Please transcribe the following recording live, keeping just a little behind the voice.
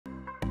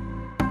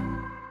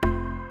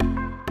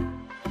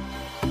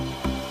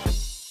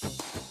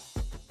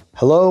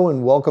Hello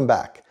and welcome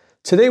back.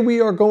 Today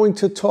we are going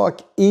to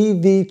talk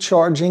EV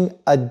charging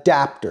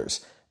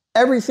adapters.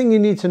 Everything you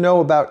need to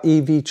know about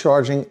EV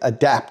charging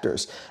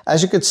adapters.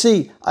 As you can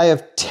see, I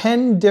have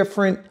 10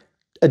 different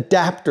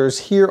adapters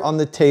here on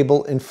the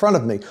table in front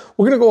of me.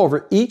 We're going to go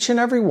over each and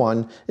every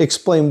one,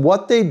 explain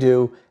what they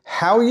do,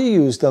 how you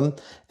use them,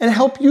 and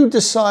help you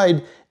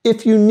decide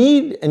if you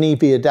need an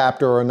EV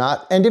adapter or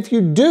not, and if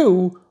you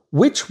do,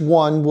 which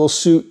one will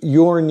suit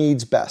your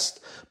needs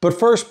best. But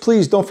first,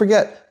 please don't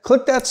forget,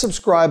 click that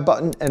subscribe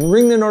button and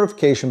ring the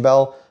notification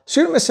bell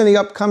so you don't miss any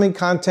upcoming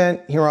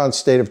content here on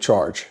State of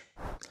Charge.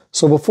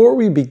 So before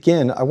we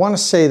begin, I want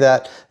to say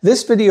that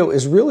this video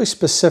is really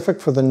specific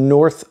for the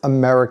North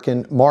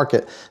American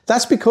market.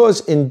 That's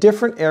because in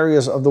different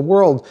areas of the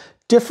world,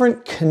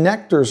 different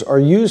connectors are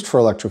used for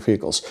electric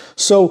vehicles.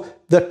 So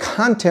the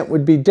content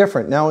would be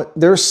different. Now,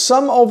 there's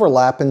some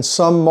overlap in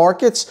some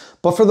markets,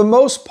 but for the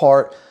most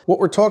part, what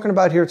we're talking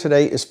about here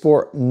today is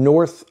for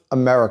North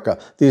America.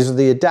 These are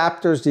the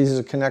adapters, these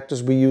are the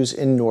connectors we use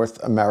in North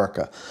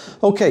America.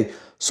 Okay,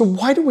 so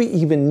why do we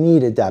even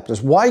need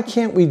adapters? Why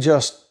can't we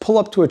just pull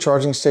up to a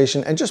charging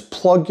station and just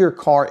plug your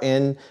car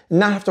in and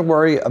not have to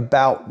worry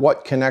about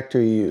what connector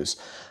you use?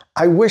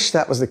 I wish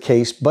that was the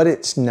case, but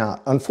it's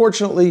not.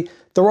 Unfortunately,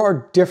 there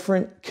are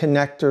different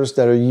connectors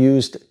that are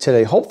used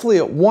today. Hopefully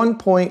at one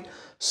point,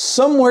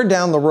 somewhere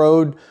down the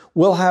road,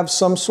 we'll have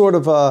some sort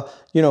of a,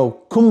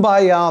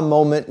 kumbaya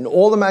moment and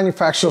all the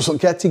manufacturers will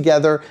get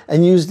together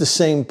and use the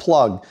same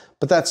plug.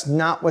 But that's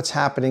not what's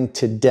happening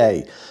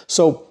today.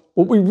 So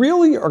what we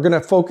really are going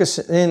to focus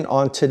in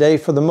on today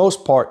for the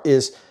most part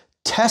is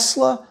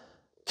Tesla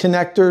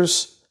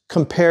connectors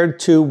compared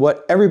to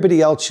what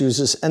everybody else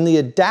uses and the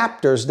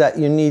adapters that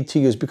you need to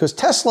use, because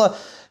Tesla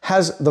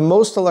has the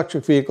most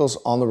electric vehicles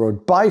on the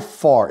road by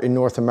far in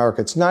North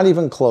America. It's not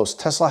even close.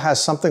 Tesla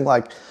has something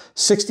like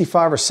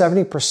 65 or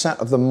 70%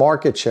 of the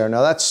market share.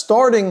 Now that's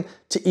starting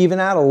to even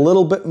out a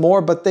little bit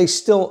more, but they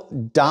still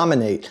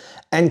dominate.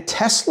 And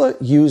Tesla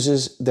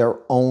uses their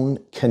own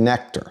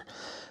connector.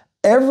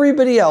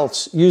 Everybody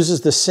else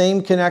uses the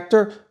same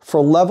connector for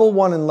level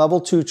 1 and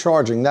level 2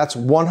 charging. That's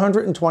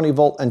 120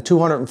 volt and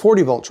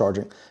 240 volt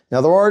charging.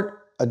 Now there are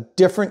two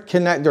different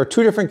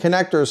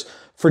connectors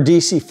for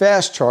DC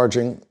fast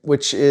charging,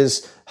 which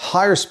is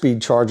higher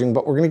speed charging,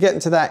 but we're going to get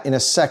into that in a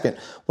second.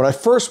 What I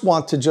first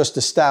want to just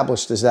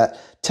establish is that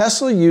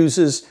Tesla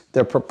uses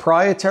their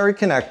proprietary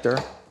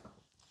connector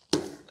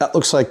that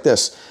looks like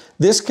this.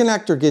 This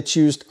connector gets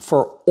used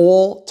for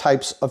all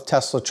types of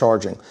Tesla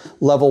charging.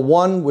 Level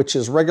 1, which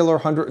is regular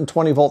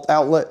 120 volt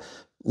outlet.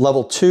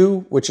 Level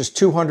 2, which is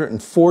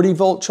 240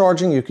 volt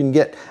charging. You can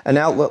get an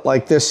outlet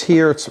like this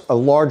here. It's a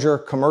larger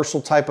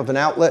commercial type of an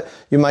outlet.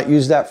 You might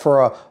use that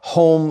for a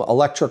home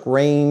electric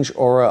range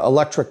or an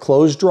electric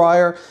clothes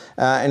dryer,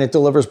 and it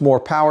delivers more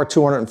power,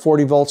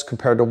 240 volts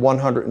compared to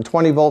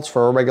 120 volts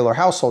for a regular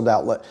household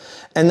outlet.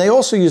 And they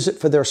also use it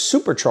for their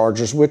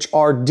superchargers, which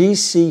are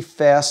DC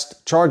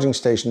fast charging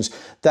stations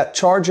that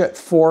charge at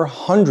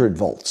 400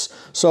 volts.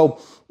 So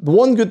the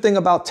one good thing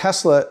about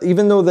Tesla,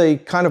 even though they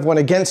kind of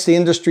went against the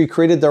industry,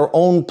 created their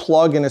own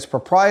plug and it's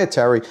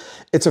proprietary,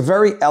 it's a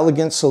very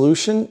elegant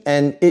solution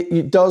and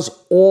it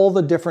does all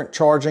the different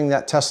charging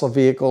that Tesla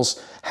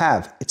vehicles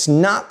have. It's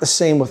not the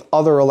same with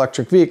other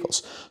electric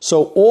vehicles.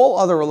 So all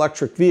other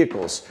electric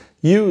vehicles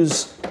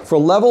use, for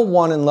level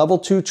 1 and level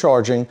 2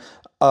 charging,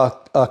 a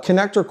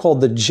connector called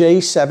the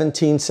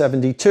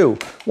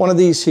J1772, one of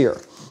these here.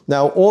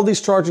 Now, all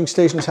these charging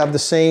stations have the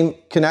same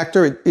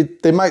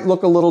connector. They might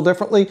look a little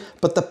differently,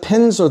 but the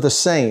pins are the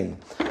same.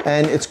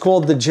 And it's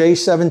called the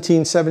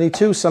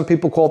J1772. Some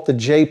people call it the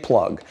J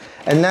plug.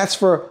 And that's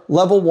for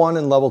level 1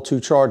 and level 2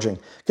 charging.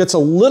 It gets a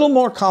little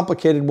more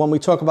complicated when we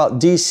talk about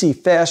DC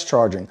fast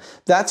charging.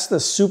 That's the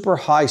super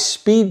high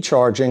speed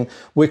charging,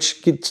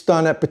 which gets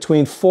done at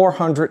between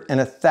 400 and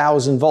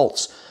 1,000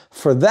 volts.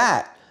 For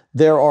that,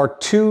 there are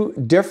two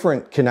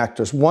different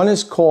connectors. One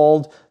is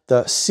called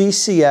the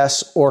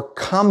CCS or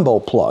combo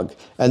plug,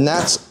 and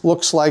that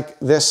looks like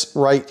this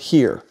right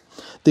here.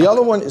 The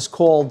other one is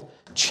called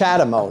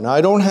CHAdeMO. Now I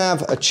don't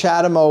have a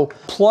CHAdeMO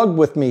plug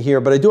with me here,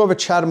 but I do have a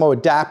CHAdeMO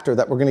adapter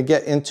that we're going to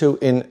get into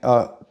in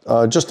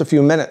just a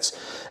few minutes.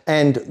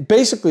 And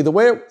basically the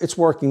way it's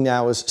working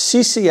now is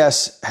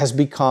CCS has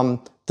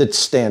become the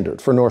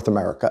standard for North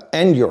America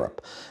and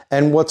Europe.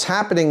 And what's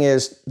happening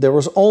is there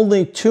was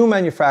only two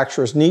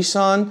manufacturers,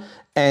 Nissan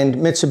and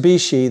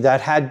Mitsubishi, that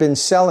had been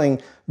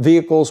selling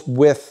vehicles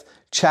with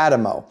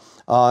CHAdeMO.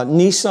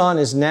 Nissan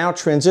is now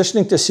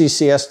transitioning to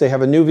CCS. They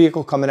have a new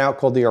vehicle coming out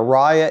called the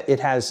Ariya. It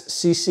has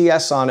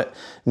CCS on it,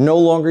 no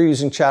longer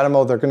using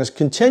CHAdeMO. They're going to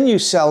continue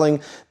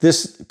selling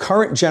this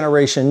current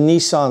generation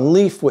Nissan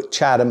Leaf with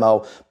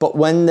CHAdeMO, but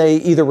when they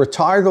either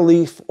retire the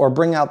Leaf or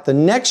bring out the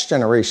next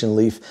generation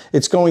Leaf,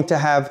 it's going to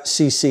have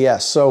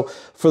CCS. So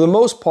for the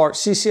most part,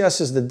 CCS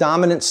is the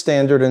dominant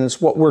standard, and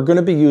it's what we're going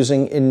to be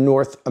using in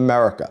North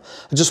America.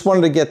 I just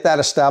wanted to get that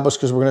established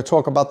because we're going to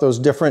talk about those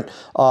different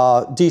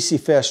DC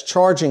fast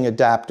charging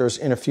adapters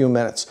in a few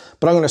minutes.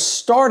 But I'm going to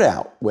start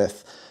out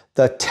with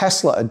the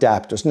Tesla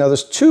adapters. Now,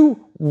 there's two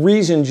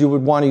reasons you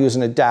would want to use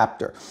an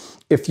adapter.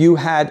 If you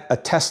had a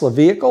Tesla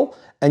vehicle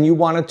and you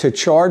wanted to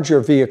charge your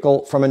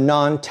vehicle from a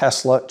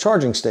non-Tesla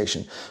charging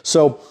station.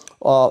 So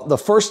the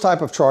first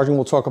type of charging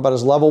we'll talk about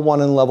is level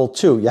 1 and level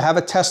 2. You have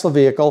a Tesla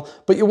vehicle,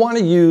 but you want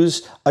to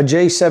use a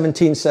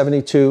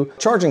J1772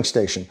 charging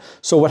station.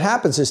 So what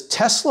happens is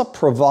Tesla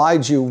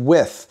provides you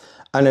with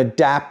an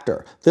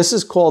adapter. This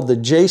is called the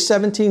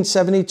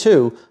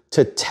J1772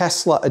 to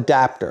Tesla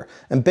adapter,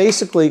 and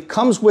basically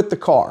comes with the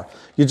car.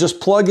 You just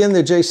plug in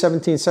the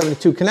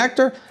J1772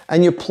 connector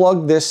and you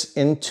plug this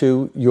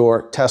into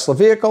your Tesla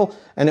vehicle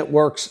and it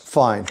works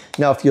fine.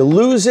 Now, if you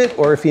lose it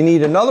or if you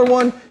need another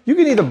one, you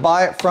can either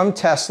buy it from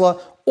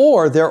Tesla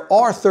or there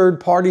are third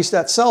parties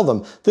that sell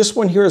them. This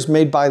one here is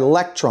made by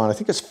Lectron. I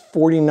think it's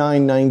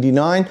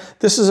 $49.99.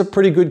 This is a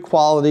pretty good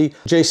quality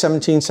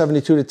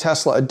J1772 to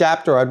Tesla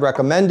adapter. I'd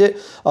recommend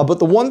it. But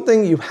the one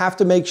thing you have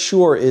to make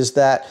sure is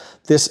that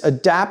this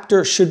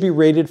adapter should be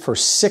rated for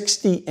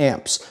 60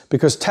 amps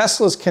because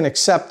Teslas can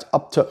accept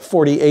up to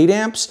 48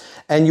 amps,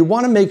 and you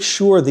want to make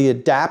sure the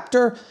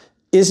adapter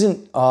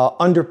isn't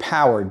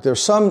underpowered.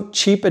 There's some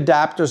cheap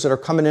adapters that are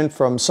coming in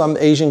from some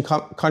Asian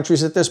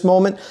countries at this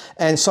moment,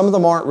 and some of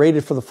them aren't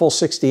rated for the full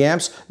 60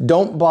 amps.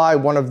 Don't buy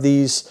one of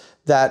these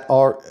that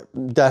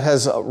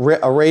has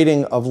a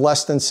rating of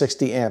less than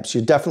 60 amps.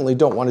 You definitely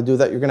don't want to do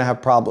that. You're going to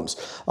have problems.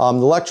 The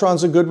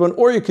Lectron's a good one,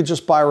 or you could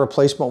just buy a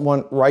replacement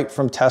one right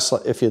from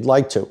Tesla if you'd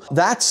like to.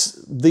 That's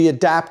the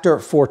adapter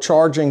for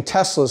charging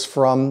Teslas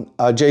from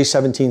a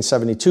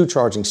J1772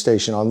 charging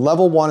station on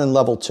level 1 and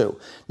level 2.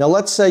 Now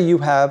let's say you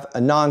have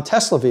a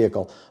non-Tesla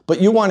vehicle, but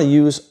you want to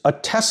use a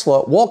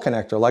Tesla wall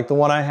connector like the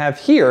one I have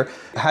here.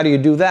 How do you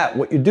do that?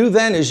 What you do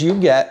then is you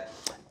get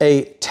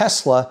a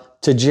Tesla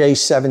to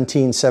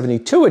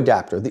J1772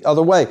 adapter. The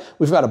other way,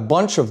 we've got a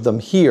bunch of them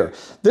here.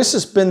 This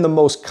has been the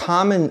most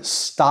common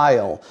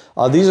style.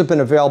 These have been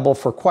available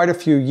for quite a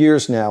few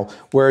years now,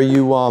 where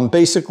you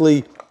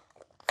basically,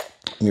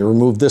 let me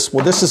remove this.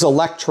 Well, this is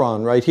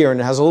Lectron right here, and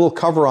it has a little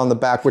cover on the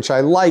back, which I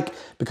like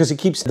because it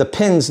keeps the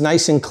pins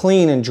nice and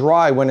clean and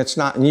dry when it's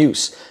not in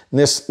use. And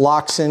this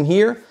locks in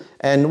here.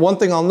 And one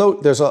thing I'll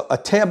note, there's a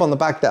tab on the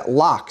back that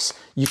locks.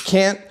 You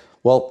can't,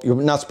 well, you're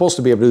not supposed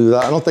to be able to do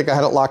that. I don't think I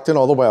had it locked in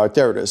all the way out.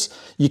 There it is.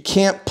 You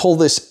can't pull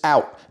this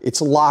out.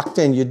 It's locked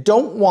in. You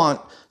don't want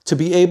to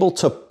be able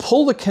to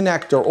pull the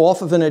connector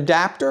off of an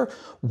adapter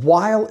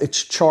while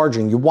it's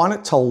charging. You want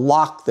it to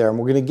lock there, and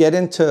we're going to get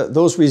into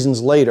those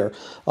reasons later.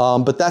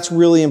 But that's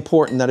really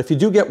important, that if you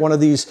do get one of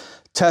these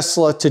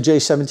Tesla to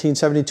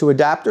J1772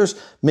 adapters,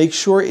 make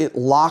sure it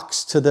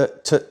locks to the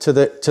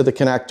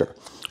connector.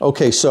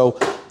 Okay, so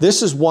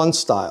this is one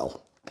style.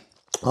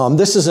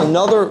 This is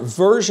another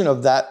version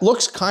of that.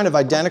 Looks kind of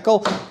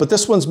identical, but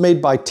this one's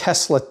made by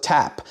Tesla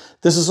Tap.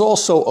 This is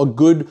also a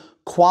good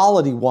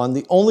quality one.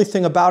 The only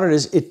thing about it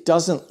is it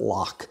doesn't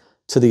lock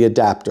to the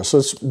adapter. So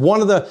it's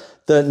one of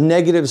the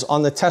negatives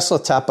on the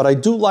Tesla Tap, but I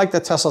do like the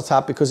Tesla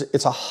Tap because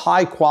it's a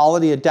high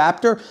quality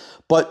adapter,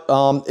 but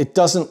it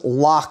doesn't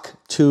lock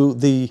to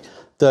the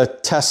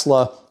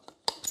Tesla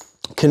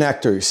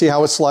connector. You see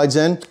how it slides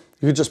in?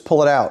 You could just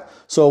pull it out.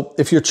 So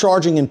if you're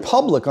charging in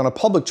public on a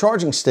public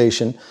charging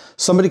station,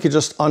 somebody could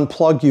just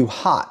unplug you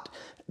hot.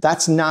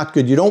 That's not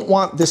good. You don't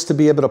want this to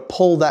be able to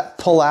pull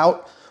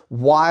out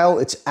while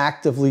it's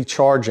actively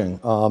charging.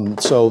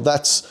 So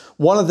that's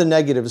one of the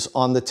negatives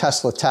on the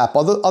Tesla Tap.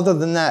 Other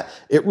than that,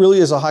 it really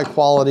is a high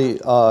quality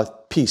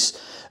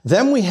piece.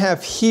 Then we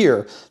have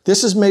here,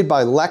 this is made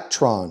by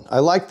Lectron. I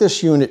like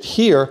this unit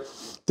here.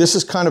 This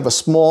is kind of a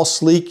small,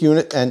 sleek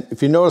unit, and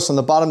if you notice on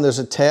the bottom there's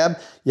a tab.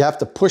 You have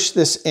to push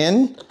this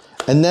in,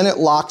 and then it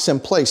locks in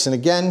place. And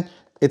again,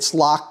 it's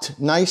locked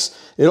nice.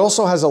 It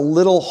also has a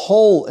little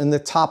hole in the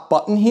top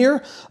button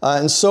here,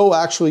 and so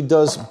actually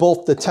does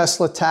both the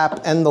Tesla Tap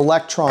and the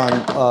Lectron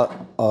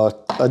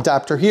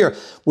adapter here,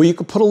 where you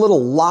could put a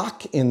little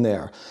lock in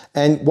there.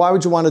 And why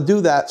would you want to do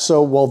that?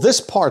 So, well,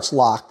 this part's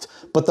locked,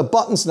 but the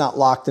button's not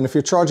locked, and if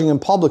you're charging in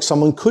public,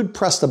 someone could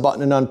press the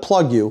button and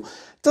unplug you.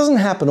 It doesn't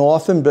happen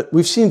often, but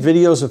we've seen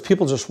videos of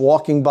people just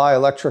walking by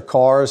electric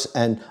cars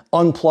and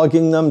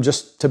unplugging them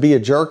just to be a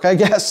jerk, I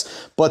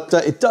guess. But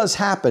it does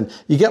happen.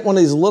 You get one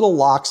of these little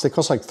locks, they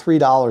cost like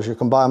 $3. You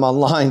can buy them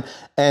online.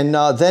 And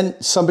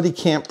then somebody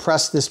can't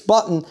press this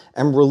button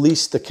and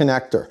release the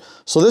connector.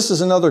 So this is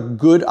another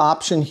good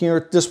option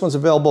here. This one's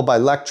available by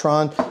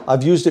Lectron.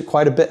 I've used it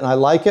quite a bit and I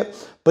like it.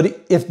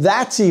 But if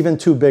that's even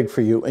too big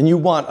for you and you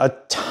want a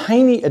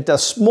tiny, the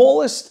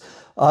smallest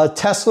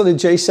Tesla to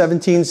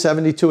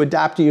J1772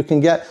 adapter you can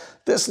get,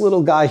 this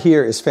little guy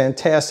here is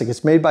fantastic.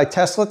 It's made by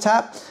Tesla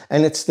Tap,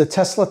 and it's the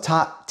Tesla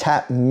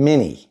Tap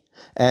Mini.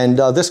 And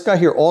this guy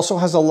here also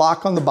has a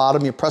lock on the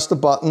bottom. You press the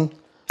button,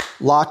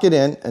 lock it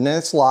in, and then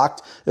it's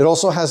locked. It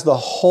also has the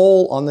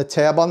hole on the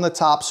tab on the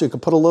top, so you can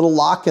put a little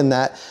lock in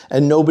that,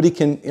 and nobody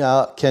can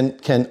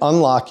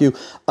unlock you.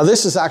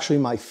 This is actually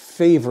my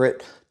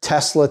favorite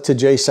Tesla to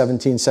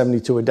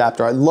J1772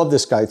 adapter. I love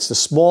this guy. It's the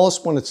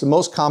smallest one. It's the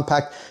most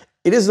compact.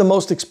 It is the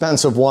most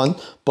expensive one,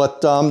 but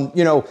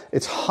you know,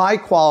 it's high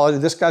quality.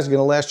 This guy's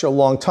gonna last you a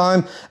long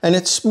time, and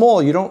it's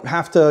small. You don't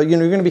have to, you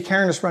know, you're gonna be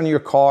carrying this around in your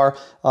car.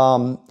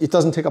 It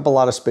doesn't take up a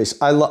lot of space.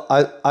 I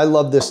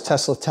love this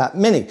Tesla Tap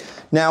Mini.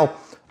 Now,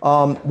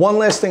 one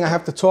last thing I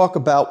have to talk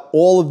about,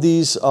 all of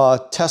these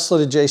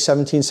Tesla to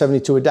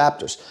J1772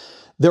 adapters.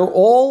 They're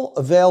all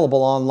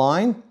available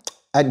online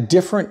at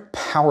different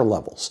power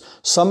levels.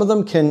 Some of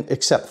them can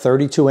accept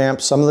 32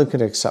 amps, some of them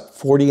can accept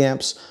 40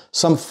 amps,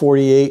 some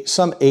 48,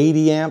 some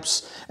 80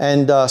 amps,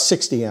 and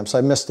 60 amps.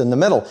 I missed in the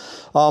middle.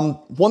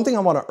 One thing I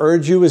want to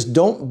urge you is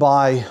don't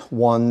buy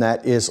one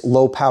that is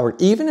low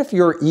powered. Even if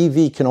your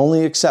EV can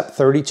only accept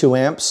 32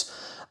 amps,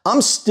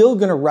 I'm still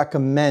going to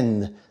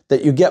recommend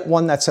that you get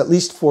one that's at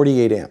least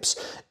 48 amps.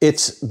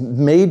 It's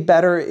made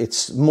better,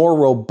 it's more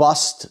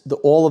robust.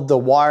 All of the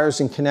wires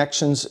and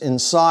connections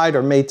inside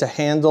are made to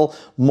handle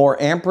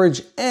more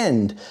amperage,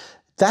 and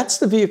that's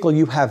the vehicle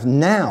you have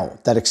now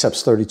that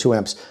accepts 32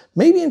 amps.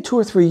 Maybe in 2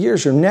 or 3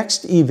 years, your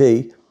next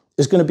EV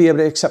is going to be able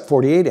to accept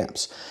 48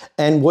 amps.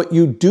 And what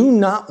you do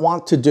not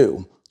want to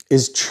do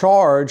is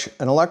charge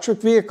an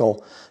electric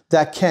vehicle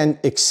that can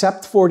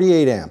accept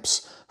 48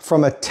 amps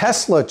from a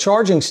Tesla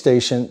charging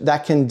station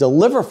that can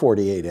deliver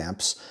 48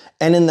 amps,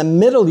 and in the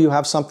middle you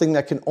have something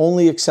that can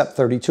only accept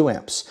 32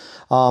 amps.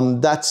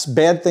 That's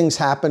bad things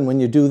happen when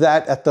you do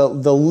that. At the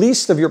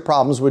least of your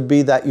problems would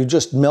be that you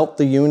just melt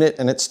the unit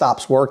and it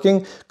stops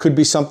working. Could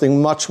be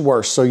something much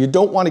worse. So you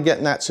don't want to get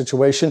in that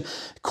situation.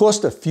 It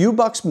costs a few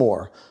bucks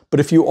more, but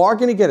if you are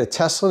going to get a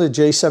Tesla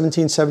to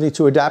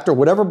J1772 adapter,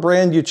 whatever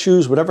brand you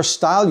choose, whatever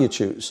style you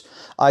choose,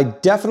 I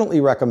definitely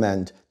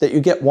recommend that you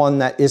get one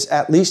that is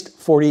at least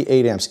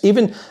 48 amps,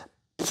 even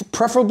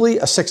preferably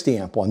a 60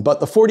 amp one, but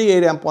the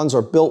 48 amp ones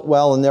are built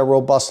well and they're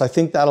robust. I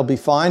think that'll be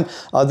fine.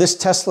 This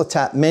Tesla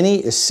Tap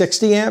Mini is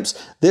 60 amps.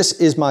 This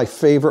is my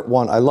favorite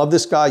one. I love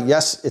this guy.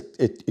 Yes,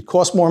 it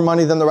costs more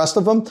money than the rest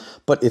of them,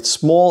 but it's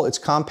small, it's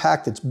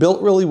compact, it's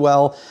built really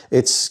well,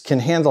 it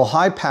can handle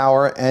high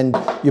power, and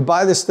you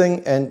buy this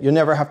thing and you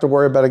never have to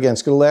worry about it again.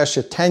 It's going to last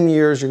you 10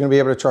 years. You're going to be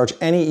able to charge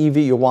any EV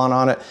you want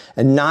on it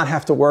and not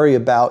have to worry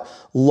about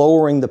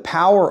lowering the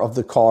power of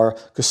the car,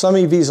 because some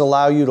EVs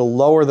allow you to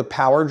lower the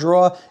power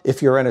draw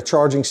if you're in a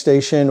charging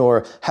station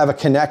or have a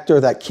connector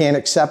that can't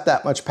accept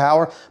that much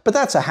power. But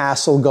that's a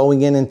hassle,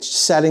 going in and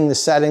setting the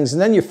settings,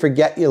 and then you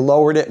forget you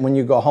lowered it. When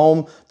you go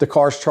home, the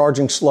car's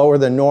charging slower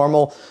than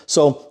normal.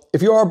 So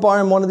if you are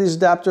buying one of these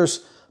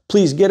adapters,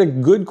 please get a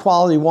good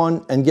quality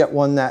one and get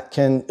one that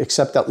can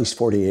accept at least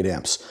 48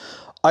 amps.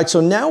 All right,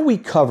 so now we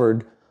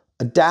covered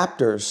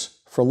adapters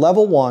for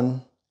level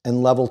 1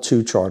 and level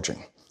 2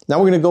 charging. Now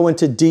we're going to go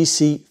into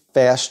DC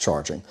fast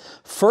charging.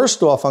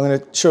 First off, I'm going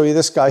to show you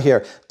this guy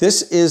here.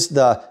 This is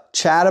the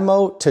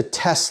CHAdeMO to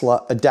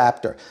Tesla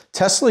adapter.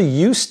 Tesla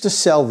used to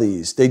sell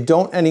these. They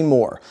don't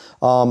anymore.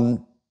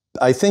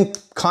 I think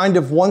kind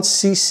of once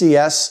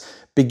CCS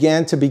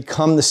began to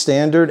become the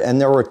standard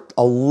and there were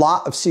a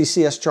lot of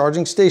CCS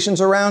charging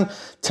stations around,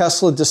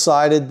 Tesla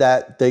decided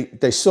that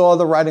they saw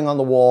the writing on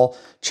the wall.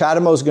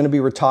 CHAdeMO is going to be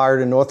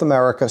retired in North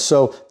America,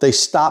 so they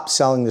stopped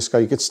selling this guy.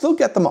 You could still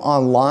get them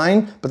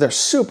online, but they're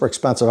super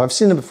expensive. I've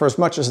seen them for as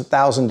much as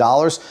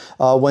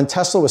 $1,000. When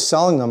Tesla was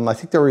selling them, I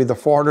think they were either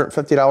 $450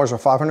 or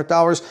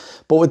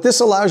 $500. But what this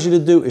allows you to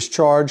do is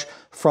charge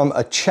from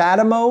a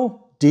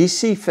CHAdeMO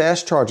DC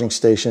fast charging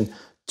station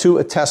to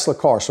a Tesla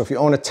car. So if you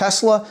own a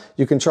Tesla,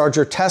 you can charge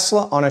your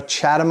Tesla on a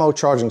CHAdeMO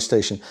charging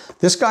station.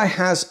 This guy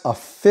has a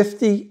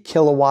 50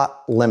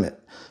 kilowatt limit.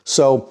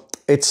 So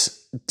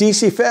it's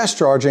DC fast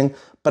charging,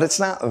 but it's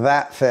not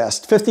that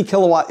fast. 50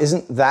 kilowatt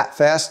isn't that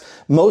fast.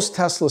 Most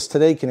Teslas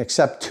today can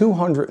accept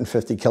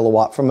 250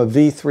 kilowatt from a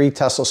V3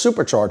 Tesla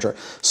supercharger.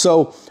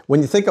 So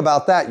when you think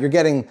about that, you're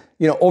getting,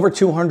 you know, over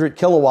 200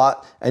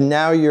 kilowatt, and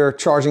now you're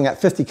charging at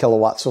 50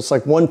 kilowatts. So it's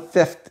like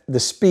 1/5 the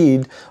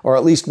speed, or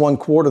at least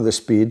 1/4 the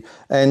speed.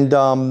 And,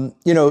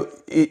 you know,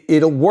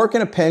 it'll work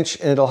in a pinch,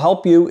 and it'll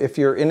help you if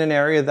you're in an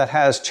area that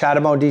has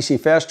CHAdeMO DC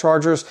fast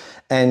chargers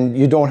and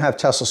you don't have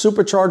Tesla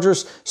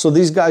superchargers. So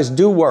these guys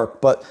do work,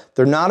 but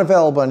they're not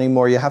available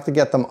anymore. You have to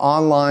get them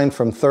online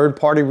from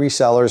third-party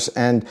resellers,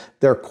 and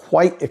they're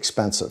quite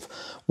expensive.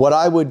 What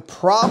I would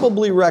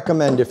probably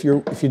recommend, if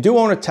you do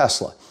own a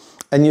Tesla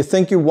and you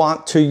think you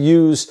want to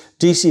use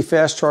DC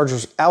fast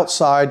chargers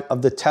outside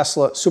of the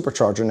Tesla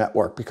supercharger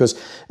network, because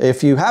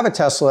if you have a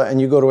Tesla and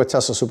you go to a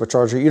Tesla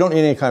supercharger, you don't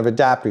need any kind of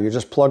adapter. You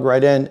just plug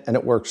right in and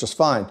it works just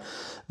fine.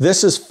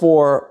 This is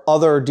for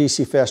other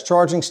DC fast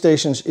charging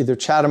stations, either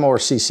CHAdeMO or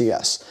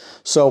CCS.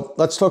 So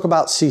let's talk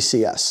about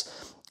CCS.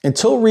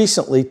 Until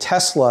recently,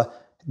 Tesla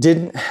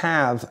didn't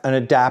have an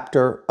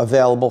adapter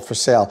available for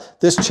sale.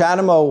 This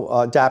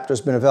CHAdeMO adapter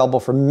has been available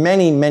for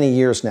many, many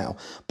years now,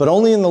 but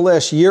only in the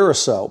last year or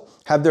so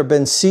have there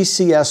been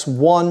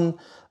CCS1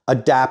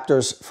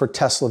 adapters for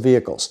Tesla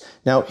vehicles.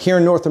 Now, here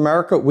in North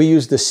America, we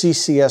use the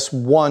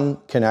CCS1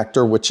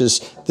 connector, which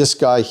is this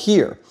guy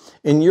here.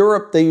 In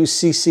Europe, they use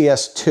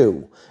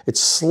CCS2. It's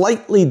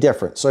slightly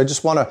different. So I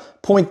just want to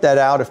point that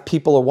out if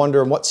people are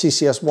wondering what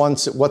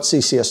CCS1, what's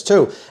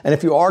CCS2. And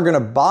if you are going to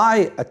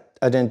buy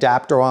an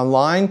adapter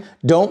online,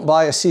 don't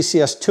buy a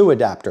CCS2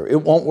 adapter.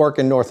 It won't work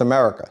in North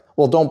America.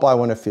 Well, don't buy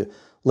one if you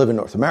live in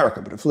North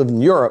America, but if you live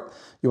in Europe,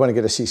 you want to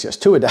get a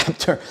CCS2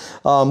 adapter.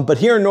 But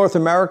here in North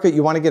America,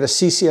 you want to get a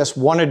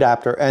CCS1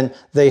 adapter, and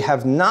they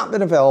have not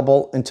been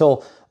available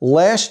until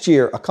last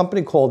year. A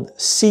company called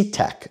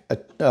SETEC,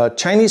 a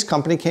Chinese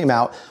company, came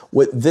out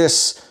with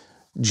this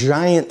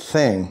giant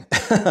thing.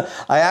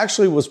 I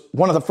actually was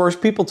one of the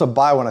first people to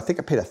buy one. I think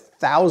I paid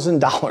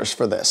 $1,000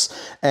 for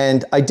this.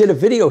 And I did a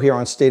video here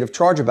on State of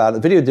Charge about it.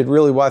 The video did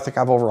really well. I think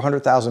I have over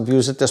 100,000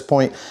 views at this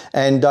point.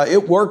 And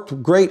it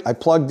worked great. I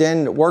plugged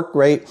in, it worked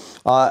great.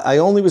 I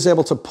only was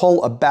able to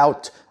pull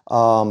about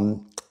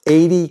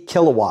 80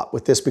 kilowatt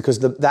with this because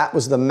that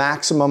was the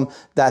maximum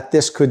that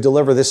this could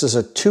deliver. This is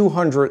a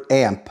 200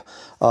 amp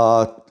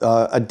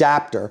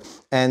adapter,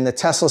 and the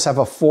Teslas have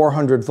a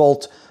 400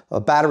 volt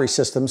battery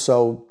system,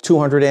 so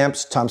 200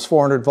 amps times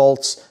 400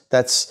 volts,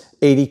 that's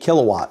 80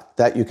 kilowatt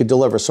that you could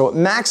deliver. So it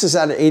maxes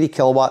out at 80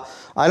 kilowatt.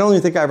 I don't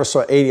even think I ever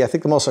saw 80. I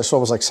think the most I saw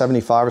was like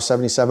 75 or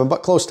 77,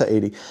 but close to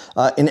 80.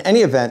 In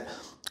any event,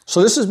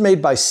 so this is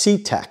made by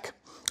SETEC,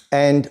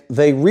 and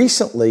they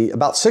recently,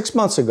 about 6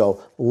 months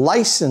ago,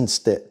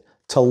 licensed it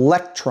to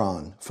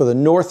Lectron for the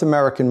North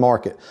American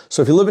market.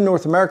 So if you live in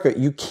North America,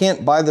 you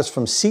can't buy this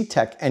from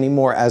SETEC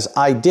anymore as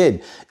I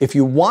did. If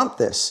you want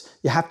this,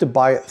 you have to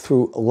buy it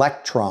through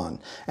Lectron,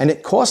 and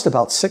it cost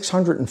about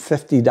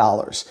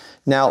 $650.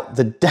 Now,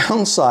 the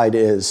downside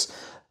is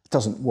it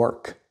doesn't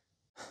work.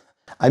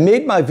 I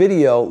made my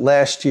video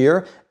last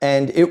year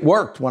and it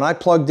worked. When I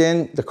plugged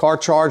in, the car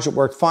charged, it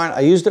worked fine. I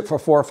used it for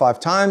 4 or 5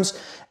 times,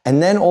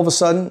 and then all of a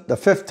sudden, the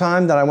 5th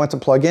time that I went to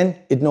plug in,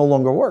 it no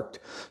longer worked.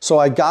 So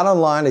I got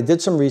online, I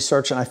did some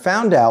research, and I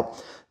found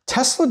out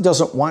Tesla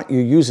doesn't want you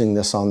using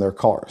this on their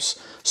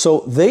cars.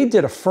 So they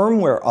did a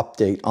firmware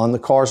update on the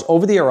cars,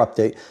 over-the-air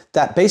update,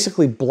 that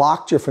basically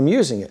blocked you from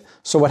using it.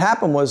 So what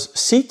happened was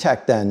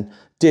SETEC then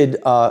did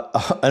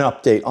an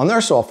update on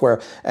their software,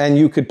 and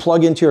you could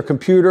plug into your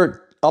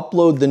computer,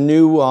 upload the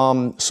new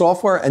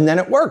software, and then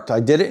it worked. I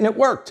did it and it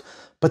worked.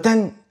 But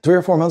then 3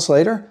 or 4 months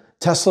later,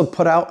 Tesla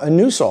put out a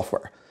new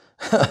software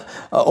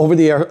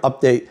over-the-air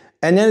update,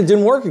 and then it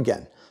didn't work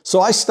again. So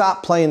I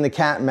stopped playing the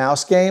cat and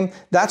mouse game.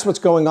 That's what's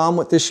going on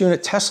with this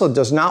unit. Tesla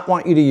does not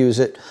want you to use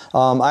it.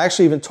 I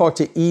actually even talked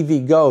to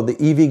EVGO, the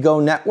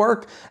EVGO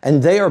network,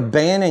 and they are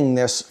banning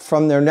this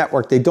from their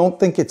network. They don't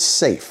think it's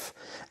safe.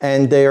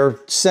 And they're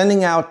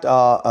sending out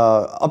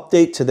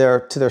update to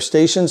their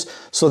stations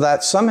so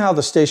that somehow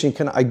the station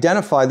can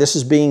identify this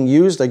is being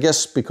used, I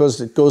guess because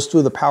it goes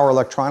through the power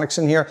electronics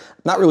in here.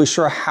 Not really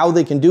sure how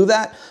they can do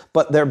that,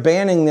 but they're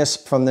banning this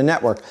from the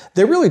network.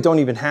 They really don't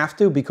even have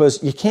to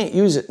because you can't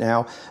use it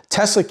now.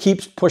 Tesla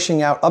keeps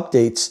pushing out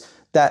updates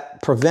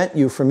that prevent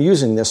you from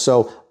using this.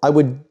 So I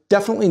would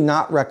definitely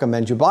not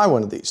recommend you buy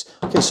one of these.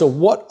 Okay, so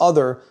what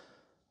other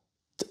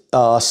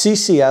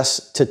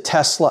CCS to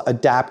Tesla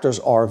adapters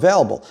are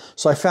available?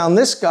 So I found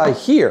this guy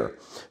here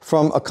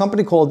from a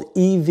company called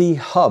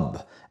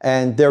EVHUB,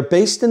 and they're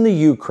based in the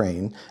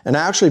Ukraine, and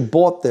I actually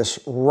bought this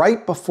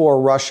right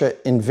before Russia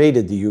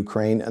invaded the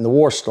Ukraine and the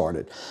war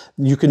started.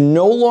 You can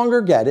no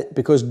longer get it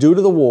because due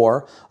to the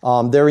war,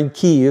 they're in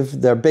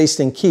Kyiv, they're based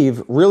in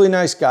Kyiv, really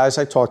nice guys,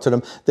 I talked to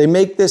them. They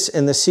make this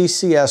in the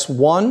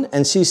CCS1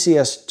 and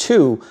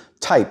CCS2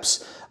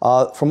 types.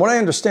 From what I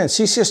understand,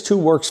 CCS2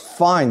 works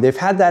fine. They've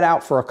had that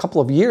out for a couple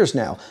of years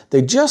now.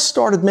 They just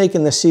started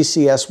making the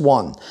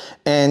CCS1.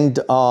 And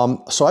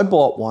so I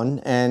bought one,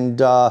 and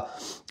it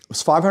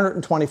was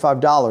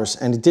 $525,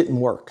 and it didn't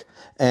work.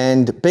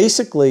 And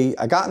basically,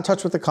 I got in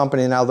touch with the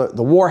company. Now,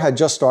 the war had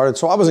just started,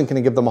 so I wasn't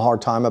going to give them a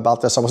hard time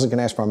about this. I wasn't going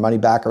to ask for my money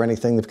back or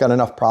anything. They've got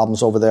enough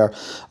problems over there.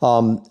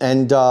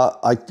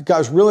 The guy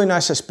was really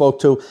nice I spoke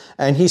to,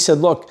 and he said,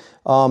 look,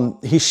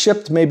 he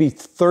shipped maybe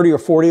 30 or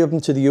 40 of them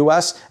to the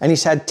US, and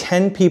he's had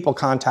 10 people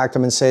contact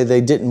him and say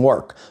they didn't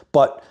work.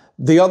 But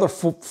the other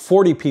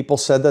 40 people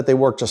said that they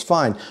work just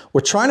fine.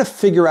 We're trying to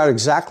figure out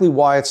exactly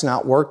why it's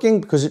not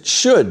working because it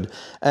should.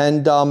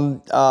 And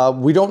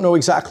we don't know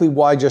exactly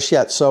why just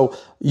yet. So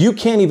you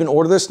can't even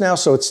order this now.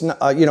 So it's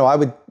not, I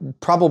would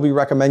probably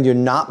recommend you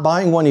not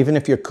buying one, even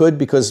if you could,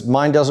 because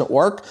mine doesn't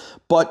work,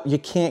 but you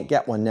can't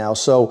get one now.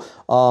 So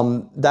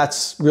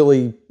that's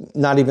really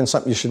not even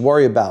something you should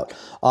worry about.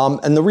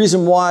 And the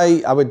reason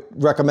why I would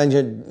recommend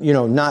you,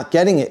 not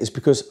getting it is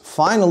because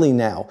finally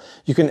now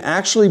you can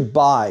actually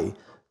buy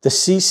the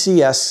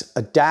CCS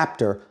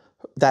adapter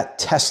that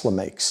Tesla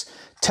makes.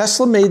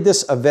 Tesla made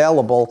this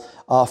available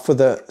for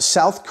the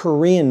South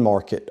Korean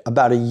market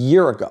about a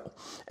year ago.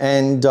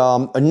 And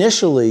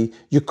initially,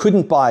 you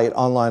couldn't buy it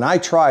online. I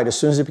tried. As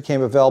soon as it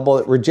became available,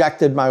 it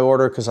rejected my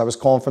order because I was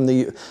calling from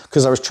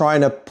because I was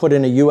trying to put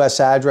in a US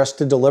address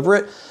to deliver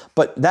it.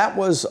 But that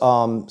was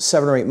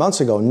 7 or 8 months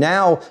ago.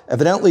 Now,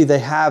 evidently, they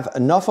have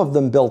enough of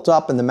them built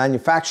up and the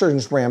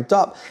manufacturing's ramped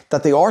up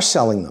that they are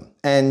selling them.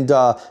 And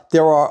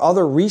there are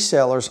other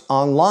resellers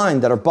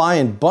online that are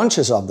buying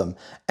bunches of them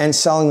and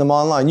selling them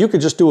online. You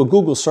could just do a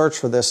Google search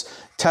for this,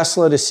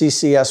 Tesla to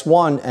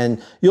CCS1,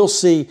 and you'll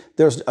see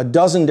there's a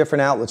dozen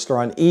different outlets. They're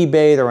on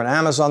eBay, they're on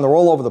Amazon, they're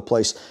all over the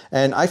place.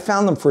 And I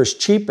found them for as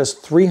cheap as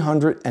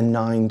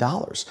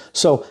 $309.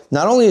 So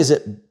not only is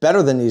it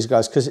better than these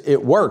guys, because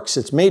it works,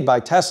 it's made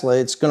by Tesla,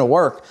 it's gonna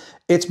work,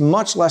 it's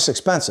much less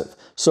expensive.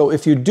 So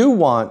if you do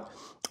want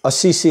a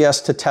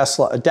CCS to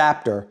Tesla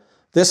adapter,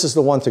 this is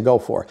the one to go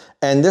for.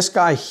 And this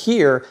guy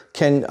here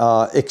can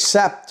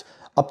accept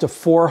up to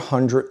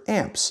 400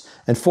 amps.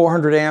 And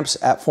 400 amps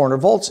at 400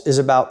 volts is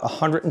about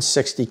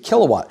 160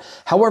 kilowatt.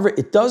 However,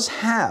 it does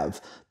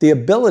have the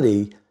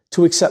ability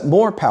to accept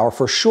more power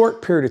for a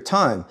short period of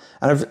time.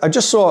 And I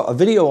just saw a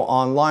video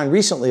online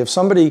recently of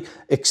somebody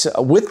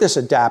with this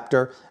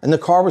adapter, and the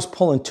car was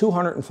pulling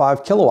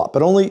 205 kilowatt,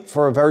 but only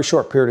for a very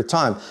short period of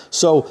time.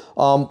 So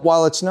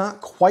while it's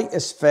not quite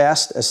as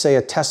fast as, say,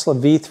 a Tesla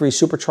V3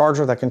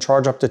 supercharger that can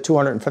charge up to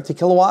 250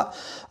 kilowatt,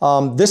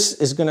 this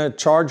is gonna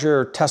charge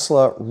your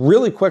Tesla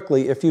really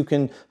quickly if you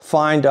can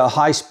find a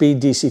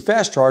high-speed DC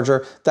fast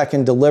charger that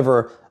can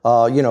deliver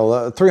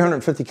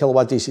 350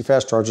 kilowatt DC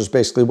fast charger is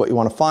basically what you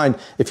want to find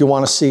if you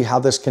want to see how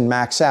this can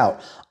max out.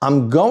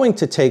 I'm going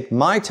to take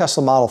my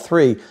Tesla Model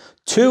 3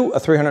 to a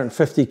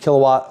 350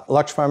 kilowatt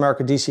Electrify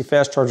America DC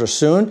fast charger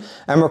soon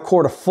and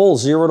record a full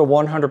 0 to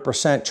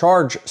 100%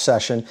 charge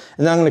session.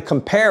 And then I'm going to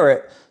compare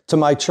it to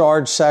my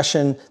charge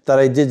session that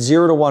I did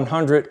 0 to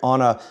 100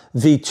 on a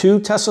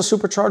V2 Tesla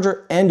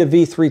supercharger and a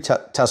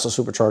V3 Tesla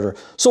supercharger.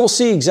 So we'll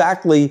see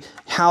exactly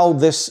how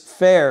this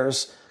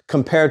fares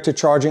compared to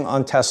charging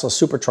on Tesla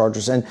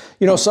superchargers. And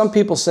some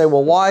people say,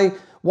 well, why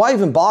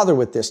even bother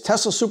with this?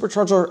 Tesla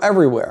superchargers are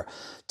everywhere.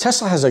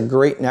 Tesla has a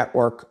great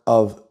network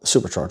of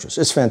superchargers.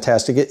 It's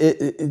fantastic.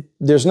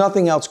 There's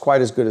nothing else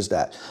quite as good as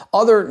that.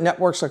 Other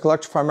networks like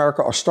Electrify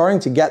America are starting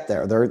to get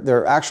there.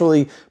 They're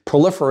actually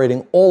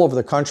proliferating all over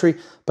the country,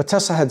 but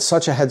Tesla had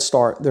such a head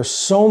start. There's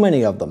so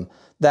many of them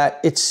that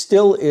it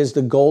still is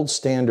the gold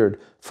standard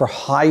for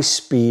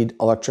high-speed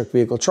electric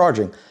vehicle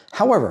charging.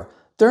 However,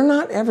 they're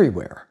not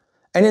everywhere.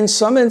 And in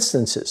some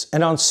instances,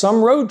 and on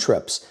some road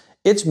trips,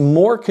 it's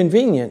more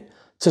convenient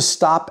to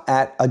stop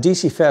at a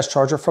DC fast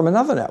charger from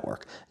another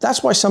network.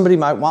 That's why somebody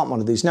might want one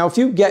of these. Now, if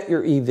you get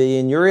your EV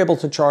and you're able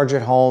to charge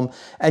at home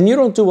and you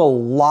don't do a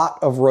lot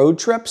of road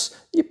trips,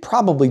 you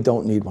probably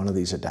don't need one of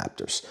these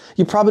adapters.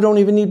 You probably don't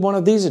even need one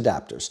of these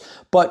adapters.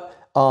 But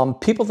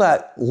people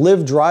that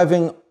live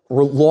driving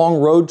long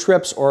road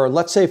trips, or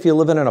let's say if you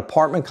live in an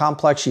apartment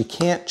complex, you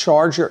can't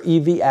charge your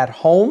EV at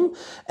home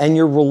and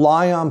you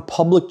rely on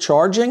public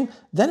charging,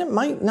 then it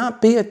might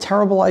not be a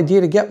terrible idea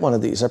to get one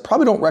of these. I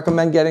probably don't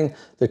recommend getting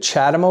the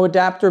CHAdeMO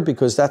adapter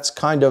because that's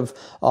kind of,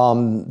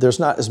 there's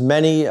not as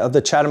many of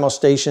the CHAdeMO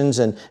stations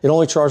and it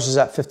only charges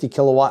at 50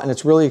 kilowatt and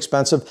it's really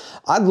expensive.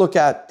 I'd look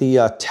at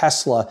the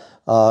Tesla,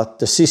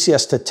 the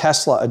CCS to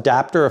Tesla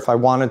adapter if I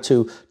wanted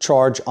to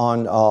charge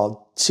on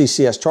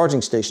CCS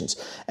charging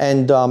stations.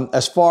 And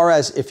as far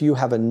as if you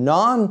have a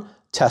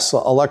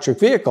non-Tesla electric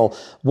vehicle,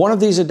 one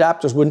of these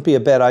adapters wouldn't be a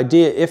bad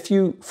idea if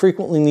you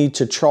frequently need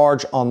to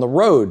charge on the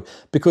road,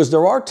 because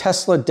there are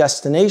Tesla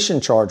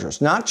destination chargers,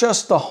 not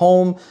just the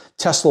home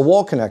Tesla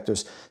wall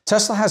connectors.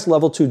 Tesla has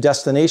level 2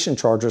 destination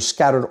chargers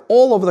scattered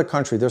all over the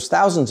country. There's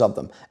thousands of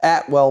them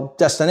at, well,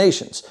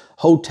 destinations,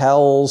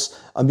 hotels,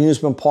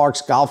 amusement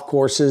parks, golf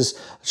courses,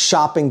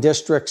 shopping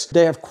districts.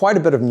 They have quite a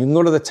bit of them. You can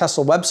go to the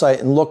Tesla website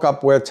and look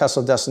up where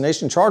Tesla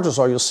destination chargers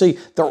are. You'll see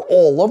they're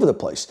all over the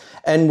place.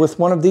 And with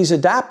one of these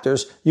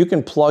adapters, you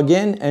can plug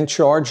in and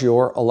charge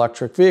your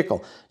electric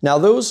vehicle. Now,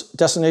 those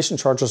destination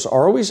chargers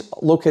are always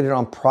located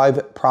on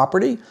private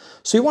property,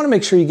 so you want to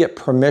make sure you get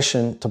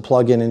permission to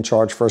plug in and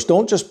charge first.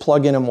 Don't just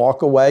plug in and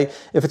walk away.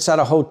 If it's at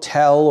a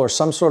hotel or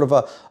some sort of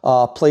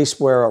a place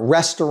where a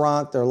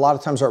restaurant, there are a lot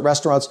of times at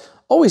restaurants,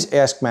 always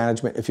ask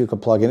management if you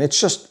could plug in. It's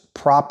just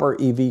proper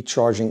EV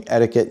charging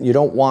etiquette. You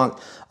don't want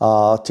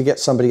to get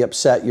somebody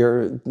upset. Say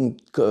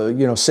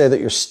that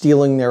you're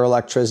stealing their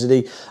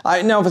electricity.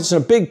 Now, if it's in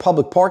a big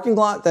public parking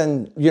lot,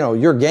 then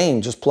you're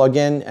game. Just plug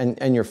in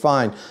and you're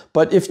fine.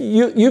 But if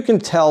you can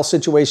tell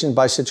situation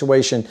by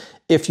situation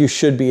if you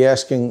should be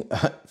asking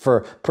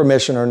for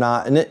permission or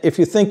not. And if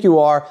you think you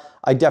are,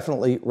 I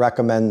definitely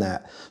recommend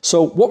that.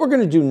 So what we're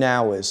going to do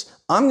now is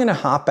I'm going to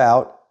hop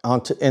out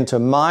into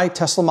my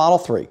Tesla Model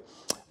 3.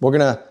 We're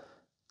going to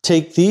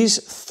take these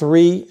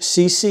 3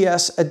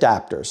 CCS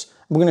adapters.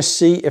 We're going to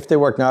see if they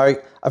work. Now,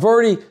 I've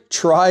already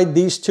tried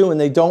these 2 and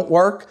they don't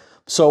work,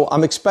 so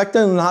I'm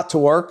expecting them not to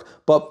work,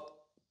 but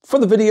for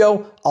the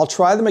video, I'll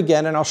try them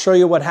again and I'll show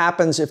you what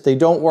happens if they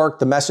don't work,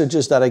 the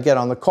messages that I get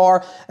on the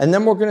car, and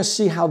then we're going to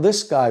see how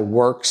this guy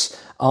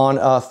works on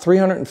a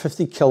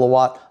 350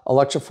 kilowatt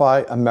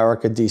Electrify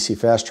America DC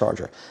fast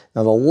charger.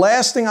 Now, the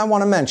last thing I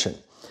want to mention,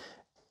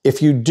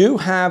 if you do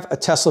have a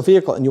Tesla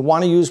vehicle and you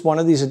want to use one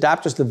of these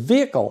adapters, the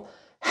vehicle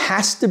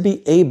has to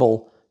be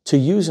able to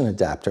use an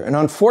adapter. And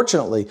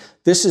unfortunately,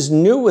 this is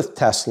new with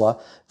Tesla.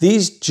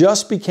 These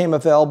just became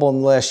available in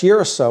the last year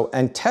or so,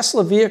 and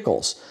Tesla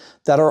vehicles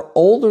that are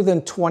older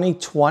than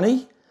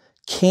 2020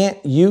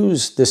 can't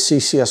use the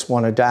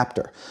CCS1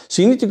 adapter.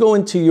 So you need to go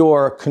into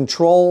your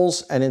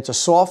controls and into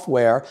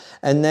software,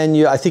 and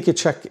then I think you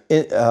check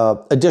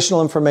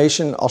additional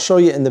information. I'll show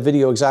you in the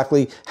video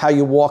exactly how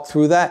you walk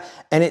through that.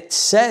 And it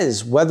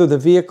says whether the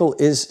vehicle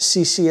is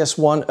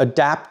CCS1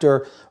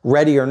 adapter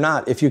ready or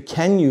not, if you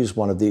can use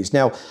one of these.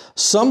 Now,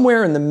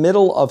 somewhere in the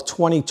middle of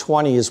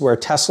 2020 is where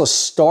Tesla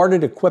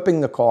started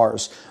equipping the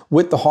cars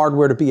with the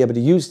hardware to be able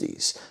to use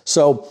these.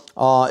 So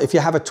if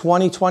you have a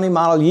 2020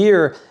 model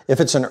year,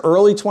 if it's an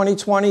early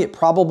 2020, it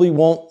probably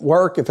won't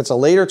work. If it's a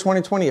later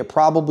 2020, it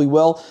probably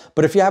will.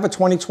 But if you have a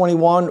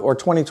 2021 or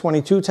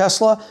 2022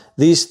 Tesla,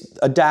 these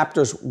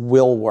adapters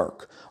will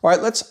work. All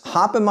right, let's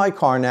hop in my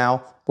car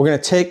now. We're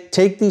going to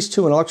take these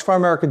to an Electrify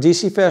America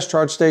DC fast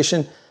charge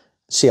station,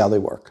 see how they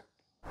work.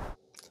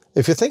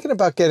 If you're thinking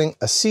about getting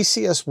a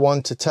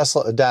CCS1 to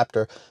Tesla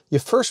adapter, you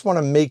first want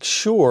to make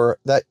sure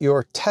that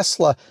your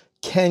Tesla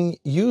can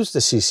use the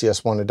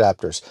CCS1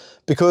 adapters,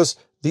 because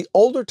the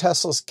older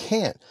Teslas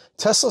can't.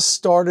 Tesla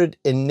started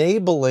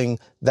enabling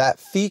that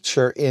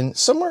feature in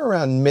somewhere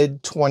around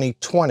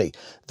mid-2020.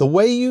 The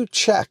way you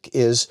check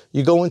is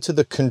you go into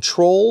the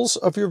controls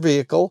of your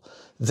vehicle,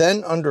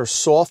 then under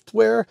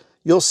software,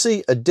 you'll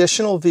see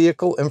additional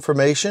vehicle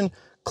information.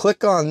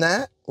 Click on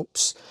that.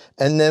 Oops.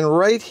 And then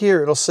right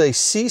here, it'll say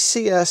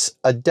CCS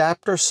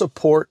adapter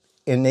support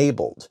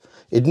enabled.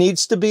 It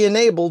needs to be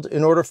enabled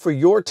in order for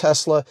your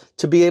Tesla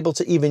to be able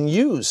to even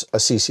use a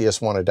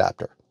CCS1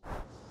 adapter.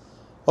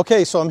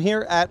 Okay, so I'm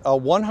here at a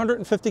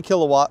 150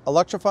 kilowatt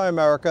Electrify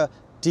America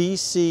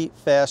DC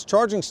fast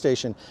charging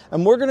station,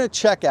 and we're going to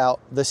check out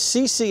the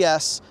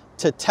CCS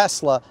to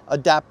Tesla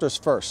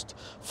adapters first.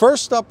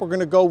 First up, we're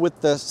going to go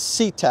with the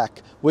SETEC,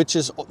 which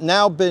has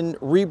now been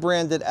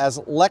rebranded as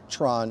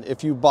Lectron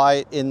if you buy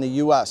it in the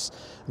US.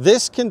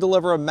 This can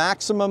deliver a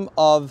maximum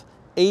of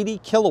 80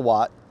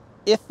 kilowatt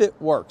if it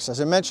works. As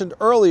I mentioned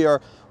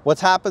earlier, what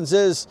happens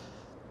is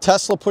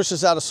Tesla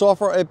pushes out a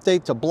software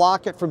update to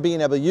block it from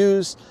being able to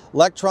use.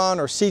 Lectron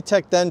or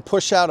SETEC then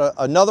push out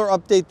another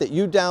update that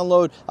you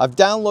download. I've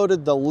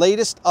downloaded the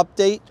latest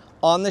update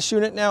on this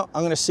unit now.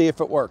 I'm going to see if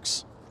it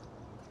works.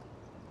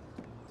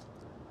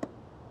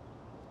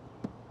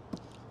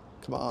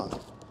 Come on.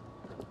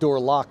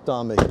 Door locked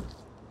on me.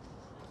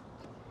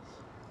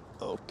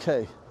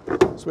 Okay,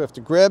 so we have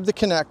to grab the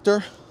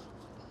connector.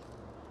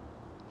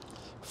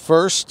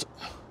 First,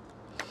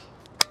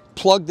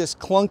 plug this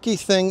clunky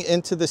thing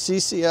into the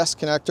CCS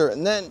connector,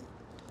 and then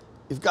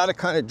you've got to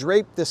kind of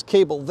drape this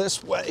cable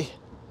this way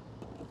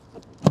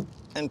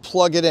and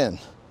plug it in.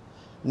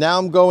 Now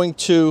I'm going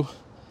to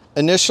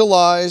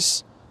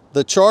initialize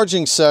the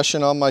charging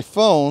session on my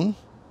phone.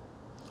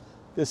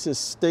 This is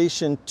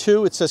station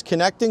 2. It says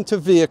connecting to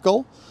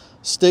vehicle.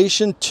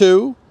 Station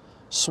 2,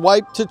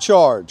 swipe to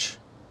charge.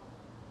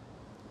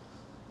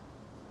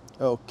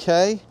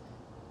 Okay,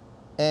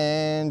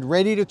 and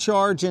ready to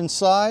charge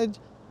inside.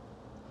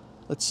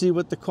 Let's see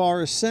what the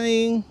car is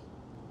saying.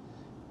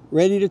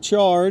 Ready to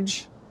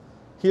charge.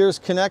 Here's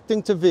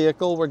connecting to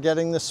vehicle. We're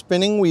getting the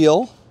spinning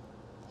wheel.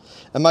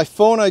 And my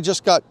phone, I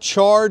just got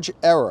charge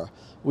error.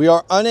 We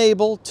are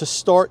unable to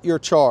start your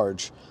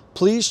charge.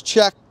 Please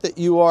check that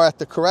you are at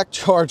the correct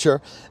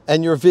charger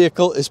and your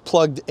vehicle is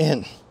plugged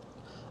in.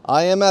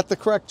 I am at the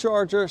correct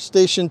charger,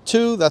 station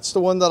 2, that's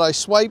the one that I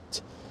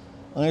swiped.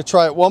 I'm going to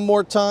try it one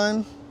more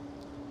time.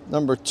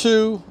 Number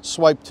 2,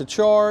 swipe to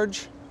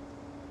charge.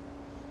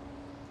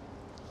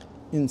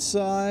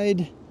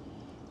 Inside.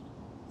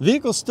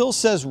 Vehicle still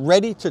says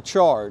ready to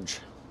charge.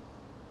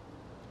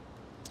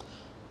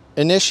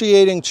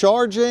 Initiating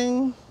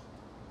charging.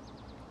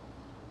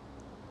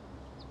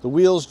 The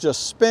wheel's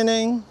just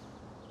spinning.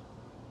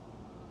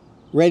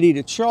 Ready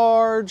to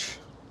charge.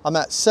 I'm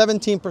at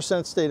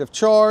 17% state of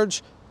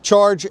charge.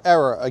 Charge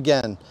error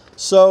again.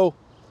 So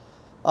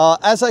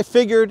as I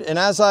figured, and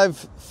as I've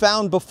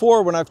found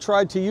before when I've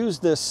tried to use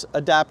this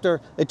adapter,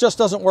 it just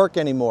doesn't work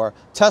anymore.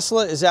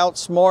 Tesla is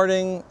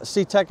outsmarting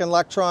SETEC and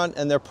Lectron,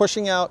 and they're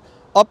pushing out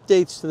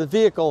updates to the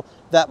vehicle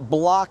that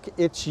block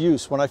its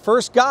use. When I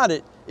first got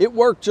it, it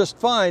worked just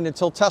fine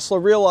until Tesla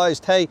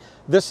realized, hey,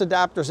 this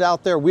adapter's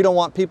out there. We don't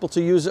want people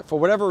to use it for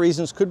whatever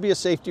reasons. Could be a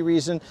safety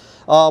reason.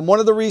 One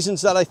of the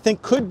reasons that I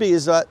think could be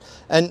is that,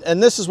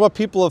 and this is what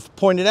people have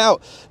pointed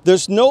out,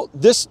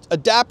 this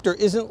adapter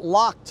isn't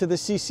locked to the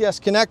CCS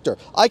connector.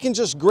 I can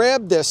just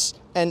grab this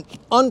and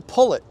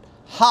unpull it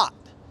hot.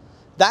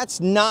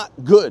 That's not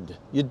good.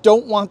 You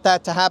don't want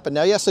that to happen.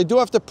 Now, yes, I do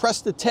have to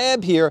press the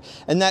tab here,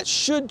 and that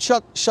should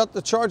shut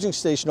the charging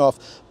station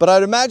off. But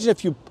I'd imagine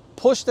if you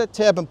push that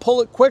tab and pull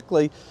it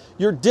quickly,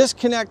 you're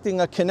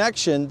disconnecting a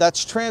connection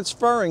that's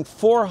transferring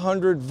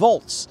 400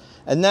 volts.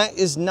 And that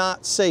is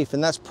not safe.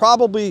 And that's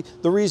probably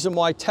the reason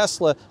why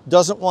Tesla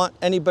doesn't want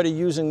anybody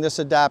using this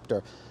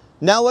adapter.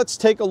 Now let's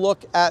take a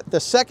look at the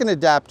second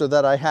adapter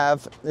that I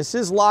have. This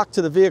is locked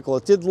to the vehicle.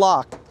 It did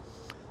lock.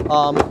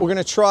 We're going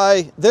to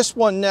try this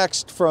one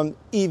next from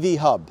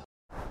EVHUB.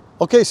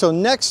 Okay, so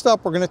next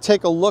up, we're going to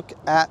take a look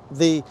at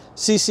the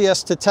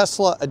CCS to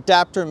Tesla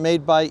adapter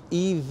made by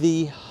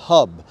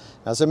EVHUB.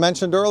 As I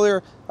mentioned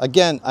earlier,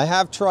 again, I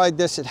have tried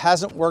this. It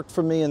hasn't worked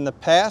for me in the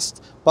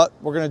past, but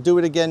we're going to do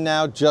it again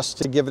now just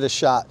to give it a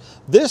shot.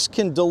 This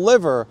can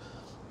deliver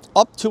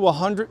up to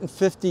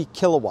 150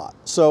 kilowatt.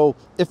 So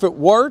if it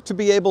were to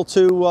be able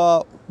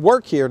to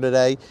work here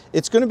today,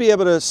 it's going to be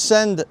able to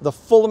send the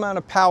full amount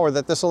of power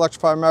that this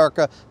Electrify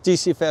America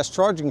DC fast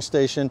charging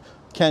station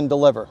can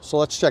deliver. So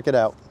let's check it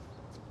out.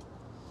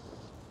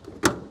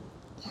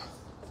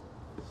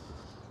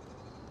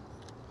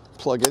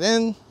 Plug it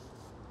in,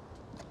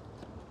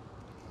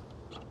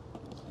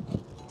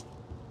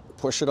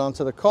 push it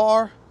onto the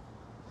car.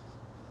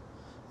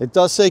 It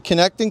does say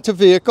connecting to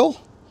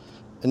vehicle.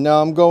 And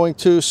now I'm going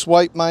to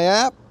swipe my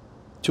app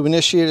to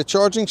initiate a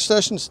charging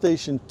session,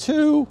 station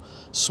 2,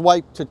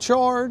 swipe to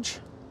charge.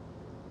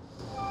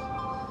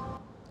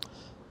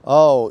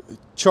 Oh,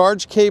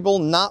 charge cable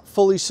not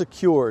fully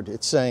secured,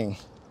 it's saying.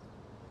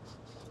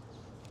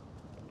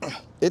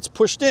 It's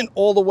pushed in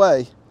all the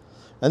way.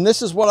 And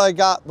this is what I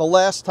got the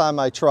last time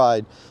I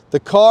tried. The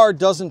car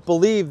doesn't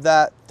believe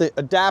that the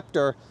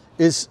adapter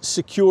is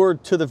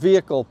secured to the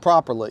vehicle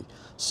properly.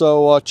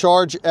 So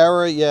charge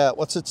error, yeah,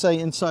 what's it say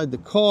inside the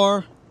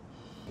car?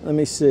 Let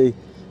me see.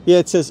 Yeah,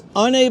 it says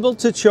unable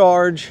to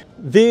charge,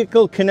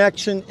 vehicle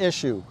connection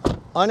issue.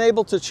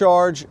 Unable to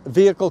charge,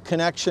 vehicle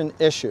connection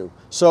issue.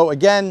 So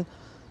again,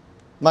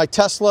 my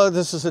Tesla,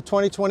 this is a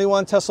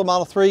 2021 Tesla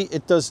Model 3,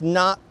 it does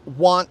not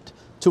want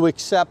to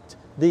accept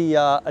the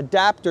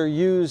adapter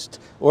used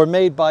or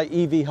made by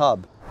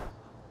EVHUB.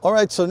 All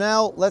right, so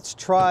now let's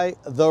try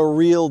the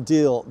real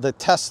deal, the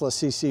Tesla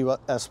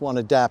CCS1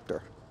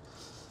 adapter.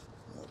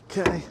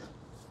 Okay.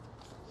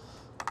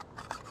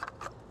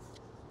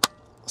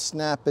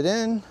 Snap it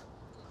in,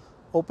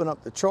 open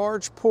up the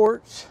charge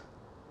port,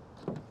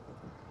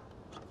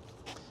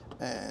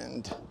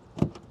 and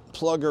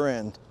plug her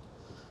in.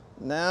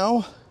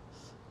 Now,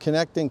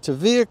 connecting to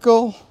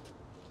vehicle,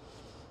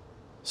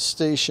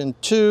 station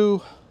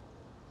 2,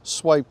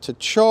 swipe to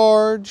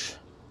charge,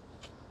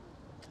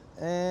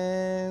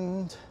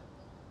 and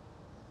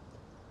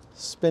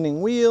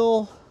spinning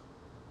wheel,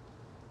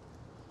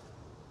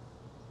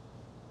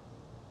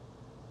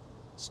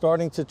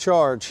 starting to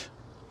charge.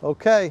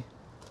 Okay,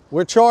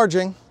 we're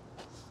charging,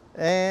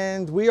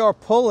 and we are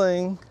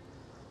pulling,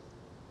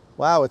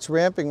 wow, it's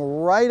ramping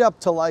right up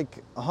to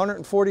like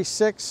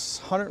 146,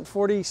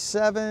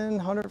 147,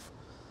 100.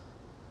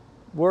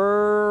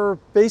 We're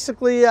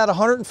basically at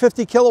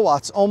 150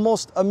 kilowatts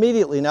almost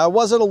immediately. Now, I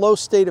was at a low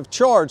state of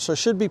charge, so I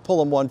should be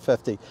pulling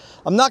 150.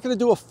 I'm not going to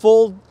do a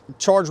full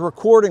charge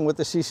recording with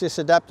the CCS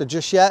adapter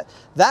just yet.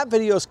 That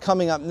video is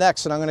coming up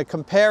next, and I'm going to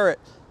compare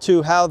it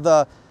to how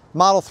the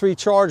Model 3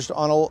 charged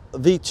on a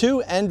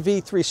V2 and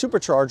V3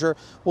 supercharger.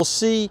 We'll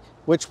see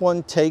which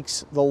one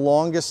takes the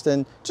longest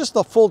and just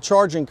the full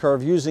charging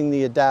curve using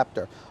the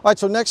adapter. All right,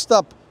 so next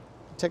up,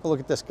 take a look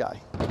at this guy.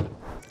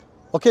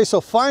 Okay,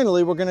 so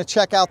finally, we're going to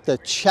check out the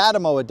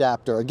CHAdeMO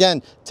adapter.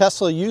 Again,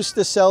 Tesla used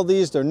to sell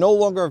these. They're no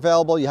longer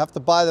available. You have to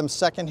buy them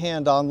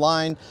secondhand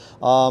online.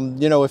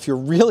 You know, if you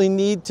really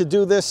need to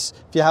do this,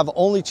 if you have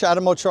only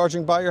CHAdeMO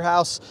charging by your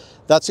house,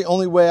 that's the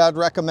only way I'd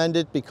recommend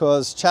it,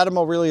 because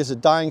CHAdeMO really is a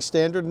dying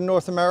standard in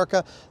North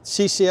America.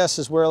 CCS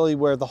is really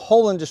where the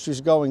whole industry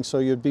is going, so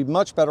you'd be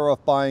much better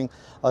off buying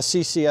a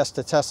CCS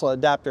to Tesla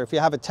adapter if you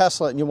have a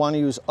Tesla and you want to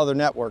use other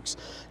networks.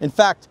 In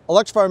fact,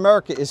 Electrify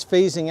America is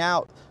phasing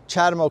out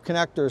CHAdeMO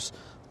connectors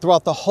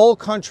throughout the whole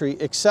country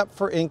except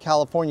for in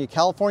California.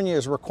 California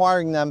is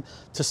requiring them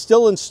to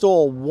still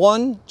install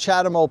one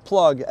CHAdeMO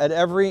plug at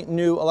every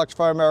new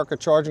Electrify America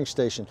charging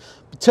station.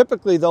 But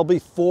typically there'll be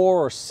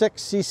 4 or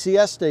 6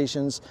 CCS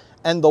stations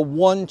and the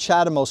one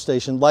CHAdeMO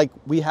station like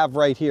we have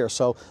right here.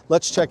 So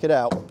let's check it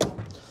out.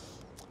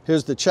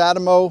 Here's the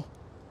CHAdeMO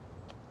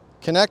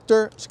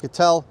connector. As you can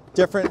tell,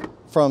 different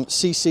from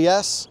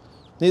CCS.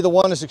 Neither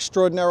one is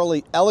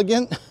extraordinarily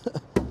elegant.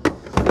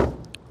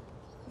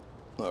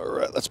 All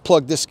right, let's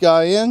plug this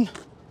guy in.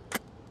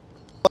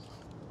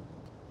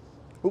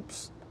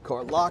 Oops,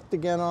 car locked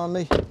again on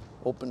me.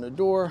 Open the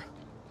door.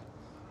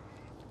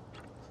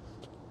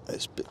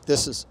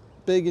 This is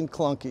big and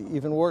clunky,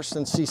 even worse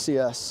than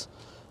CCS.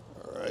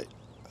 All right,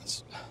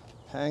 let's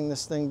hang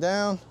this thing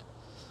down.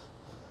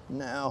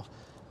 Now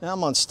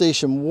I'm on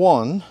station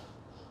 1,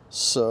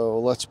 so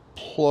let's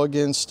plug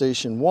in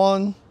station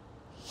 1.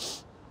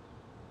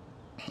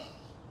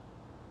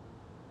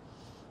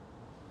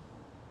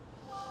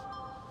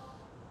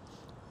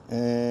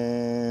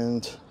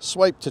 And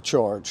swipe to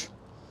charge.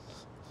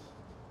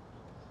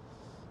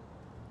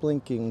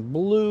 Blinking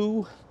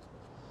blue.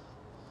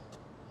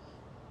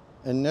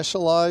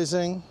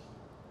 Initializing.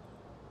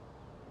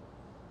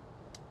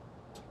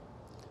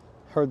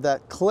 Heard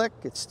that click,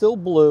 it's still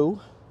blue.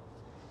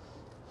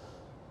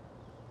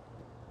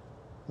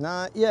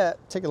 Not yet,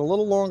 taking a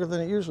little longer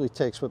than it usually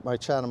takes with my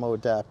CHAdeMO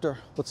adapter.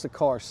 What's the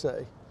car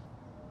say?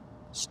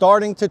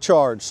 Starting to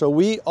charge, so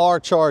we are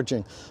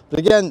charging. But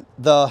again,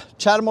 the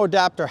CHAdeMO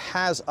adapter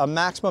has a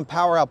maximum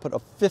power output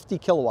of 50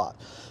 kilowatt.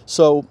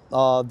 So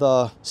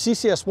the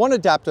CCS1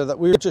 adapter that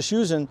we were just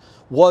using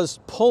was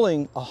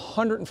pulling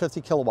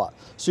 150 kilowatt.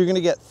 So you're going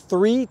to get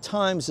 3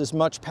 times as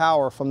much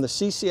power from the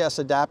CCS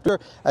adapter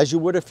as you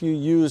would if you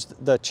used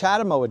the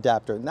CHAdeMO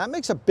adapter. And that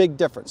makes a big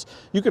difference.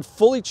 You could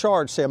fully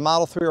charge, say, a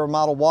Model 3 or a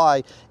Model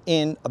Y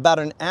in about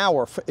an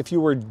hour if you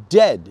were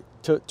dead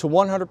to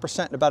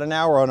 100% in about an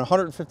hour on a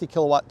 150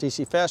 kilowatt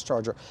DC fast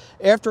charger.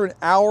 After an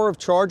hour of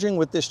charging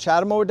with this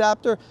CHAdeMO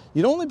adapter,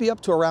 you'd only be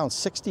up to around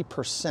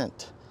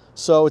 60%.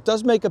 So it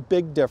does make a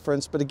big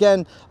difference. But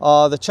again,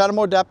 the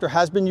CHAdeMO adapter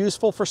has been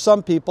useful for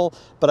some people,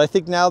 but I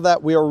think now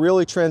that we are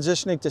really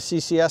transitioning to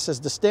CCS as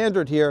the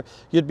standard here,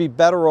 you'd be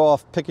better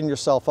off picking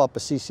yourself up a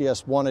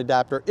CCS1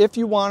 adapter if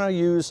you want to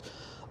use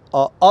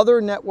other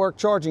network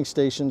charging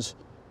stations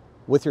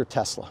with your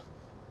Tesla.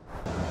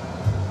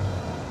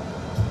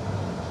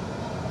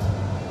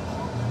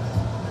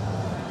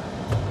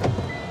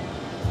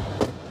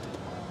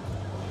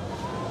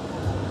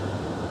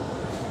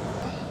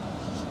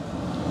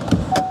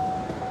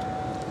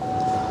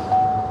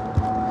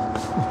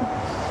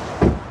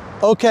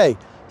 Okay,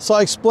 so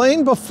I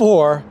explained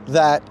before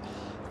that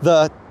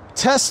the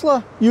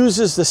Tesla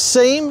uses the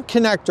same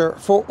connector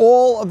for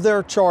all of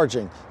their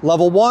charging,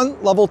 level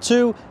 1, level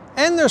 2,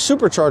 and their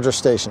supercharger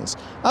stations.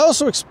 I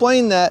also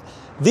explained that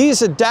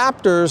these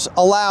adapters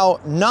allow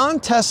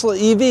non-Tesla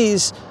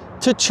EVs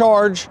to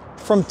charge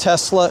from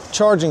Tesla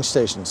charging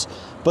stations.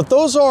 But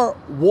those are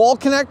wall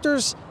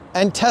connectors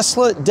and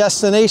Tesla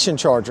destination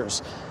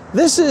chargers.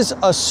 This is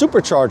a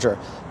supercharger,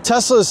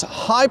 Tesla's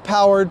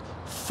high-powered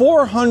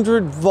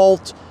 400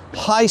 volt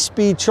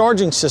high-speed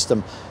charging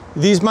system.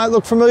 These might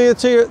look familiar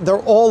to you. They're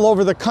all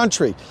over the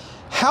country.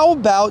 How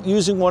about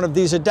using one of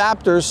these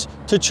adapters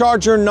to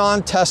charge your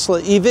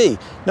non-Tesla EV?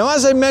 Now,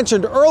 as I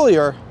mentioned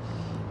earlier,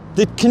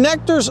 the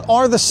connectors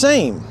are the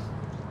same.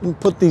 You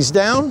put these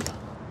down.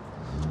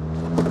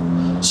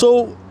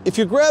 So if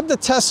you grab the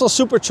Tesla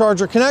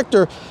supercharger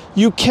connector,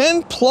 you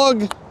can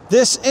plug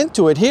this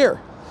into it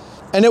here,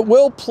 and it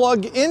will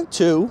plug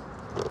into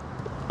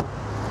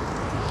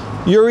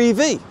your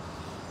EV.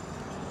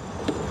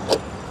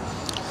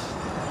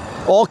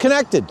 All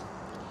connected.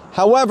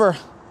 However,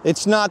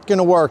 it's not going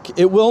to work.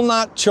 It will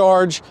not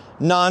charge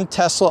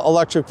non-Tesla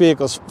electric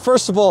vehicles.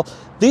 First of all,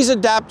 these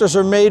adapters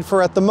are made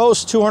for at the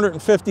most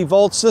 250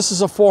 volts. This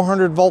is a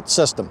 400 volt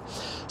system.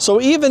 So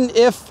even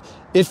if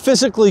it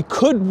physically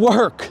could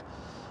work,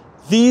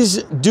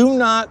 these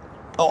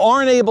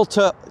aren't able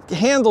to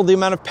handle the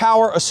amount of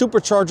power a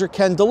supercharger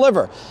can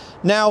deliver.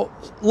 Now,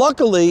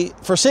 luckily,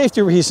 for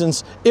safety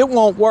reasons, it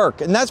won't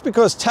work. And that's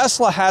because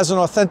Tesla has an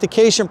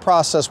authentication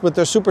process with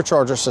their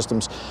supercharger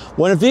systems.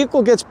 When a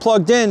vehicle gets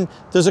plugged in,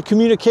 there's a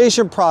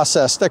communication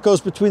process that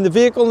goes between the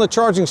vehicle and the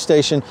charging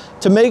station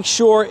to make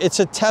sure it's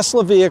a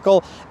Tesla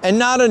vehicle and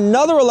not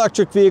another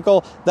electric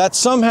vehicle that's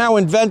somehow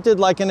invented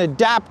like an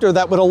adapter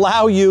that would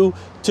allow you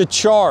to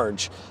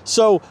charge.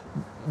 So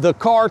the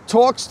car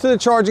talks to the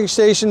charging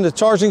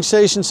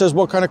station says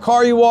what kind of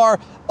car you are.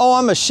 Oh,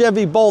 I'm a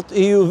Chevy Bolt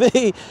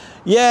EUV.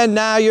 Yeah,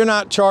 now you're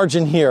not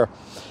charging here.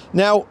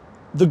 Now,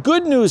 the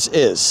good news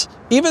is,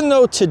 even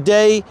though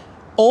today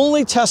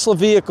only Tesla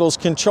vehicles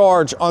can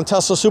charge on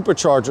Tesla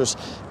superchargers,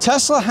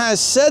 Tesla has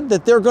said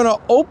that they're going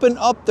to open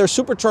up their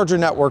supercharger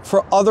network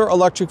for other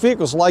electric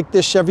vehicles like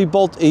this Chevy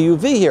Bolt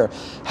EUV here.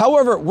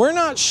 However, we're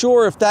not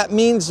sure if that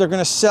means they're going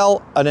to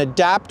sell an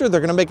adapter,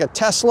 they're going to make a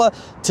Tesla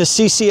to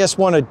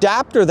CCS1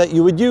 adapter that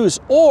you would use,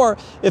 or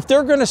if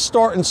they're going to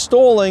start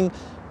installing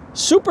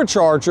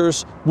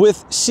superchargers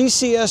with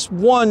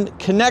CCS1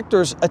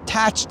 connectors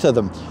attached to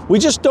them. We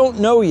just don't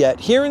know yet.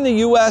 Here in the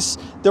US,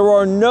 there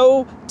are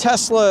no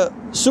Tesla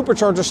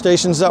supercharger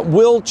stations that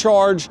will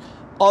charge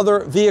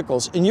other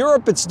vehicles. In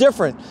Europe, it's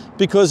different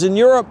because in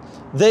Europe,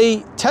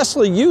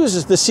 Tesla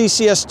uses the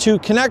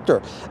CCS2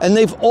 connector, and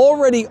they've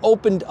already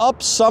opened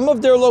up some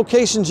of their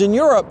locations in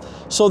Europe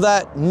so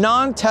that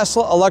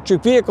non-Tesla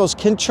electric vehicles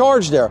can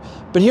charge there.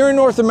 But here in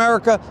North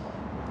America,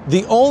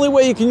 the only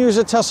way you can use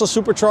a Tesla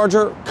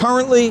supercharger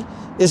currently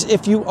is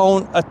if you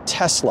own a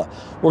Tesla.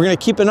 We're going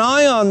to keep an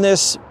eye on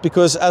this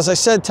because, as I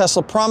said,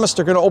 Tesla promised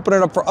they're going to open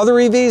it up for other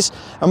EVs,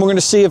 and we're going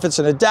to see if it's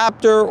an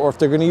adapter or if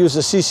they're going to use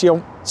the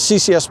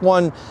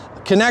CCS1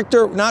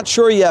 connector. Not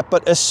sure yet,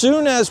 but as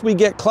soon as we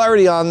get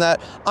clarity on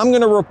that, I'm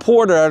going to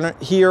report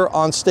it here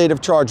on State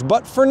of Charge.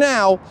 But for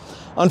now,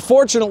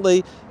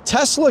 unfortunately,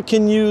 Tesla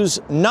can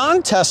use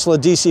non-Tesla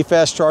DC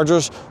fast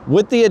chargers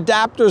with the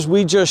adapters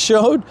we just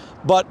showed,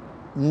 but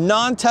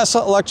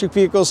non-Tesla electric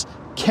vehicles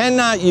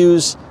cannot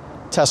use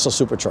Tesla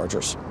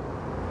superchargers.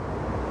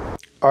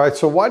 All right,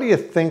 so why do you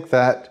think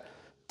that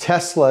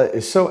Tesla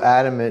is so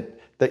adamant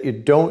that you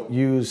don't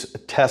use a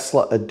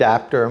Tesla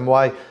adapter, and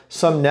why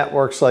some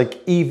networks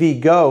like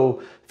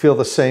EVGO feel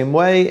the same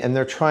way and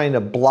they're trying to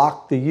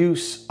block the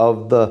use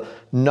of the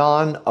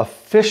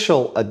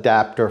non-official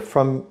adapter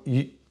from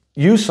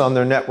use on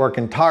their network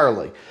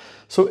entirely?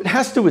 So it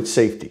has to do with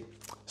safety.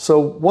 So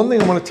one thing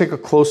I want to take a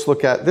close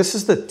look at, this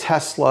is the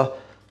Tesla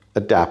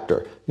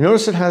adapter. You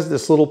notice it has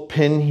this little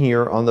pin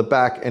here on the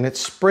back and it's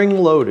spring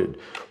loaded.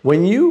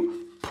 When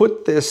you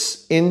put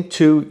this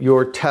into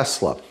your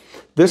Tesla,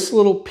 this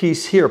little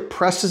piece here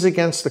presses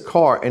against the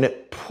car and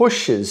it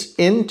pushes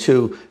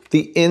into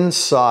the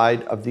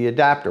inside of the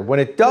adapter. When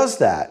it does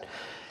that,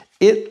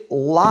 it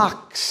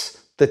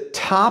locks the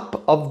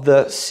top of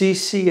the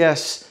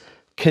CCS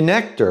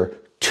connector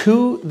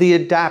to the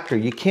adapter.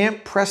 You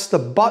can't press the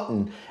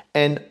button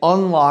and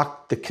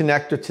unlock the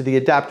connector to the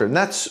adapter. And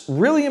that's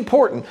really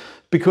important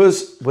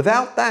because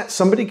without that,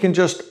 somebody can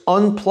just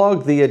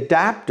unplug the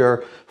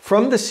adapter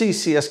from the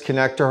CCS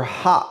connector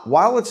hot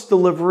while it's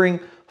delivering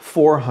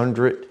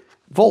 400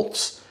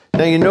 volts.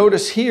 Now you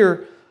notice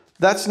here,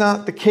 that's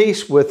not the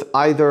case with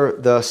either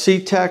the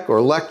SETEC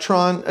or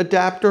Lectron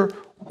adapter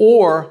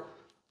or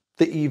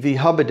the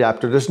EVHUB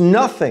adapter. There's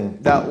nothing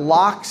that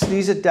locks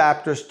these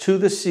adapters to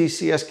the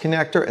CCS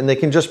connector, and they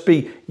can just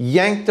be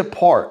yanked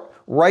apart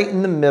right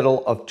in the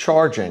middle of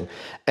charging.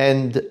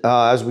 And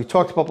as we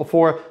talked about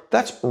before,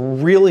 that's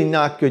really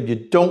not good. You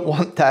don't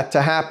want that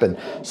to happen.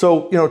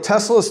 So,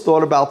 Tesla's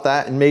thought about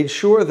that and made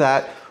sure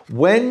that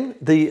when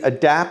the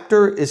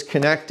adapter is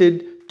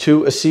connected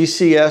to a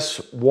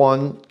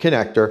CCS1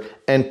 connector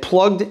and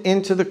plugged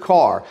into the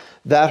car,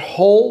 that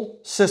whole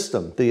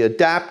system, the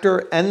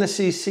adapter and the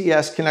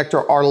CCS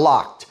connector, are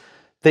locked.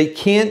 They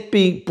can't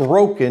be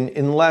broken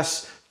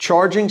unless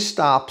charging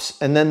stops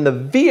and then the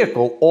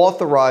vehicle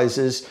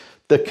authorizes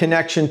the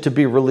connection to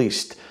be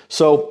released.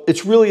 So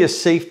it's really a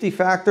safety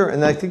factor,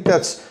 and I think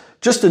that's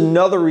just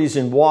another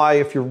reason why,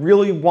 if you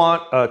really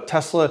want a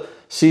Tesla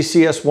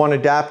CCS1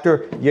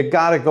 adapter, you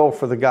gotta go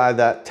for the guy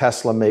that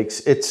Tesla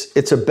makes.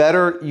 It's a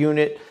better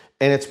unit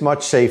and it's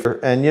much safer.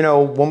 And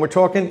when we're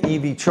talking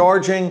EV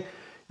charging, you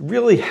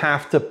really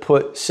have to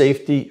put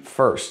safety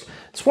first.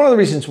 It's one of the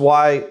reasons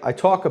why I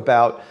talk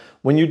about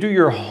when you do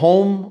your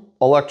home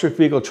electric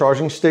vehicle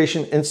charging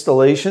station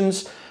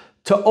installations,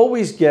 to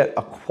always get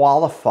a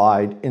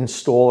qualified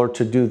installer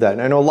to do that.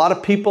 And I know a lot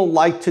of people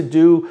like to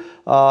do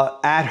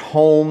at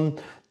home,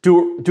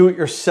 do it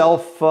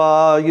yourself,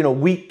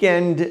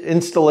 weekend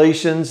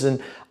installations.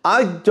 And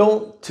I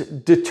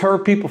don't deter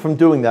people from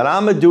doing that.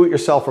 I'm a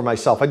do-it-yourselfer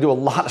myself. I do a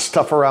lot of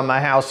stuff around my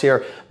house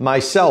here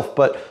myself.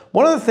 But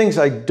one of the things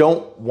I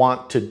don't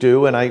want to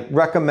do, and I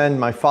recommend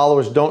my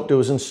followers don't do,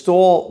 is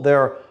install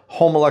their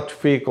home electric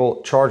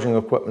vehicle charging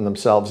equipment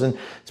themselves. And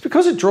it's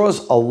because it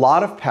draws a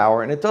lot of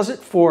power and it does it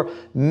for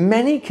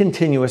many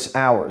continuous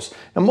hours.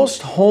 Now,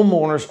 most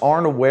homeowners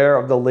aren't aware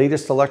of the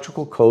latest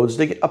electrical codes.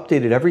 They get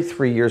updated every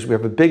 3 years. We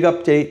have a big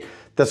update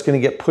that's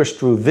going to get pushed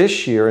through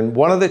this year. And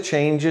one of the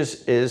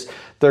changes is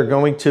they're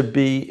going to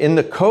be in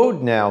the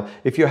code now.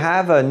 If you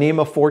have a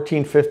NEMA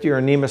 1450 or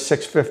a NEMA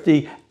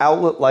 650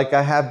 outlet like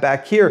I have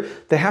back here,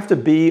 they have to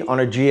be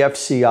on a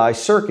GFCI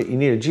circuit. You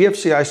need a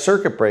GFCI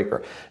circuit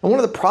breaker. And one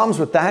of the problems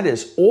with that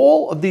is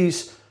all of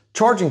these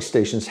charging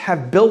stations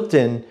have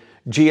built-in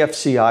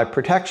GFCI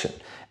protection.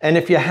 And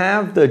if you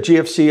have the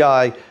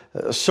GFCI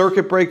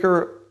circuit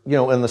breaker,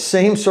 in the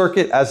same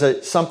circuit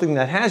as something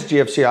that has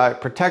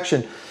GFCI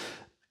protection,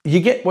 you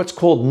get what's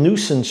called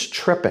nuisance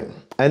tripping.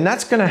 And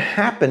that's going to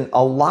happen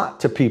a lot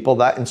to people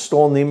that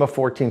install NEMA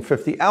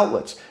 1450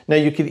 outlets. Now,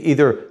 you could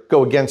either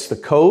go against the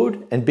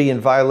code and be in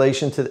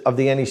violation of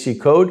the NEC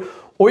code,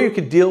 or you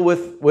could deal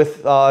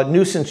with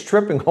nuisance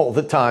tripping all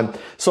the time.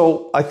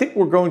 So I think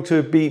we're going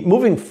to be,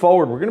 moving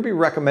forward, we're going to be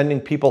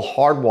recommending people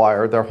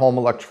hardwire their home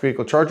electric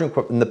vehicle charging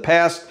equipment. In the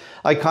past,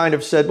 I kind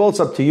of said, well, it's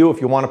up to you.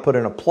 If you want to put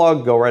in a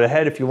plug, go right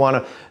ahead. If you want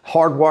to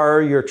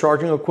hardwire your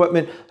charging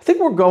equipment, I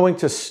think we're going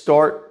to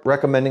start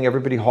recommending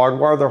everybody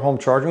hardwire their home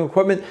charging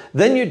equipment.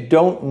 Then you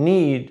don't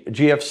need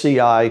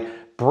GFCI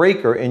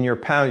breaker in your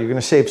panel. You're going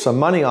to save some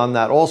money on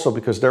that also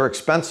because they're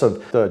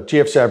expensive. The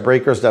GFCI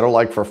breakers that are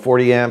like for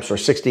 40 amps or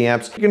 60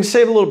 amps, you're going to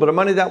save a little bit of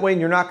money that way,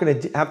 and you're not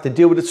going to have to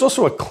deal with it. It's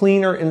also a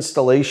cleaner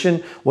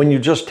installation when you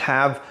just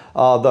have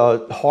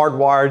the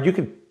hardwired. You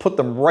can put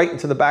them right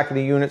into the back of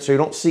the unit so you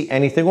don't see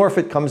anything, or if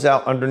it comes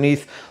out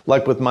underneath,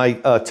 like with my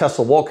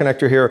Tesla wall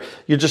connector here,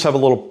 you just have a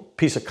little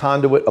piece of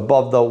conduit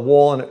above the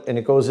wall and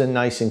it goes in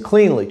nice and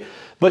cleanly.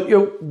 But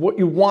what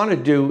you want to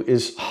do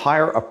is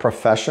hire a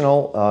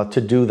professional to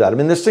do that. I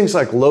mean, there's things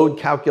like load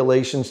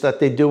calculations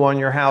that they do on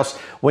your house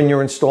when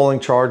you're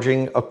installing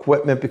charging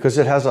equipment because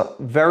it has a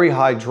very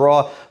high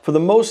draw. For the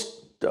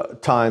most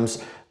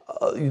times,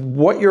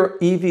 what your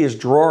EV is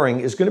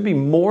drawing is going to be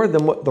more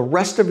than what the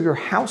rest of your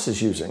house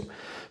is using.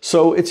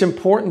 So it's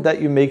important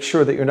that you make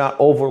sure that you're not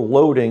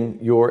overloading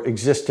your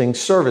existing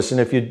service. And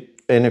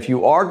if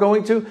you are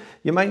going to,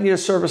 you might need a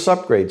service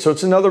upgrade. So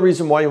it's another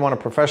reason why you want a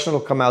professional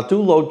to come out, do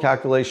load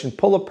calculation,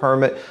 pull a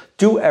permit,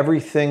 do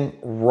everything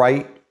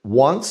right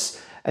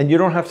once, and you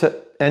don't have to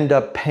end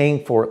up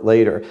paying for it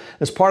later.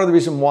 It's part of the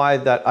reason why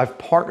that I've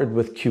partnered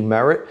with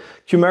QMerit.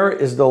 QMerit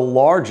is the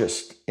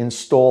largest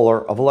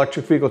installer of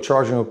electric vehicle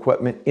charging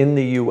equipment in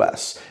the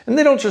US. And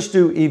they don't just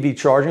do EV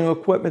charging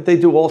equipment, they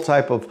do all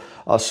type of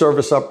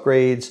service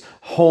upgrades,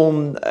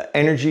 home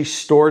energy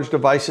storage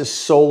devices,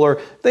 solar.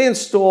 They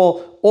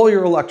install all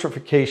your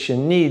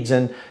electrification needs.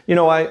 And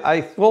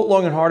I thought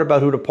long and hard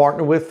about who to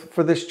partner with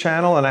for this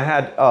channel, and I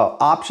had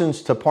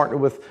options to partner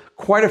with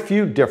quite a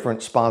few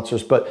different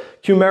sponsors,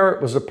 but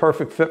CHAdeMO was a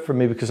perfect fit for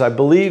me because I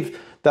believe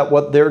that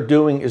what they're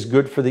doing is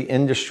good for the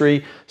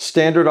industry,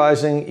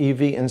 standardizing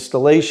EV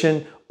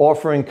installation,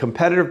 offering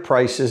competitive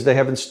prices. They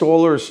have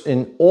installers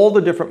in all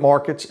the different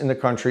markets in the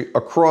country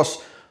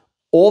across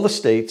all the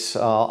states,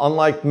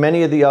 unlike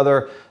many of the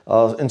other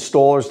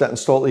installers that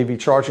install EV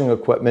charging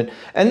equipment.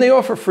 And they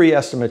offer free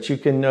estimates. You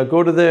can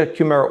go to the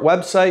CHAdeMO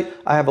website.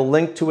 I have a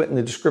link to it in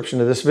the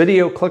description of this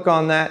video. Click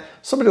on that.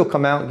 Somebody will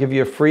come out and give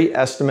you a free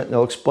estimate, and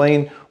they'll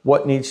explain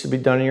what needs to be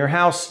done in your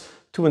house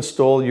to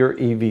install your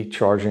EV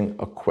charging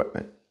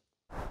equipment.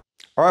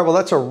 All right, well,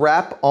 that's a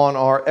wrap on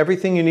our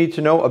Everything You Need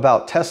to Know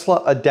About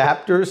Tesla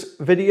Adapters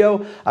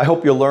video. I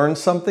hope you learned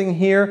something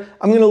here.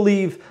 I'm going to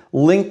leave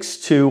links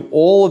to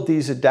all of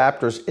these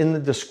adapters in the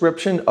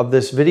description of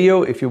this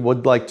video if you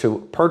would like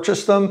to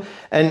purchase them.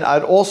 And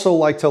I'd also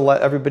like to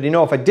let everybody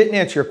know, if I didn't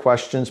answer your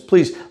questions,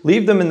 please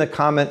leave them in the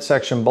comment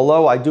section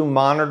below. I do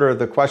monitor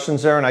the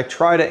questions there, and I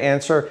try to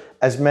answer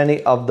as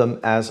many of them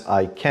as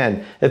I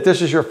can. If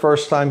this is your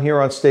first time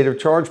here on State of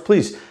Charge,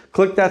 please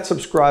click that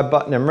subscribe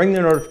button and ring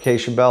the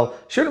notification bell.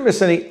 Shouldn't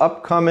miss any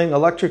upcoming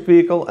electric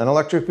vehicle and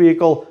electric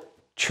vehicle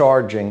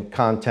charging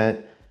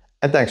content.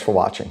 And thanks for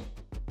watching.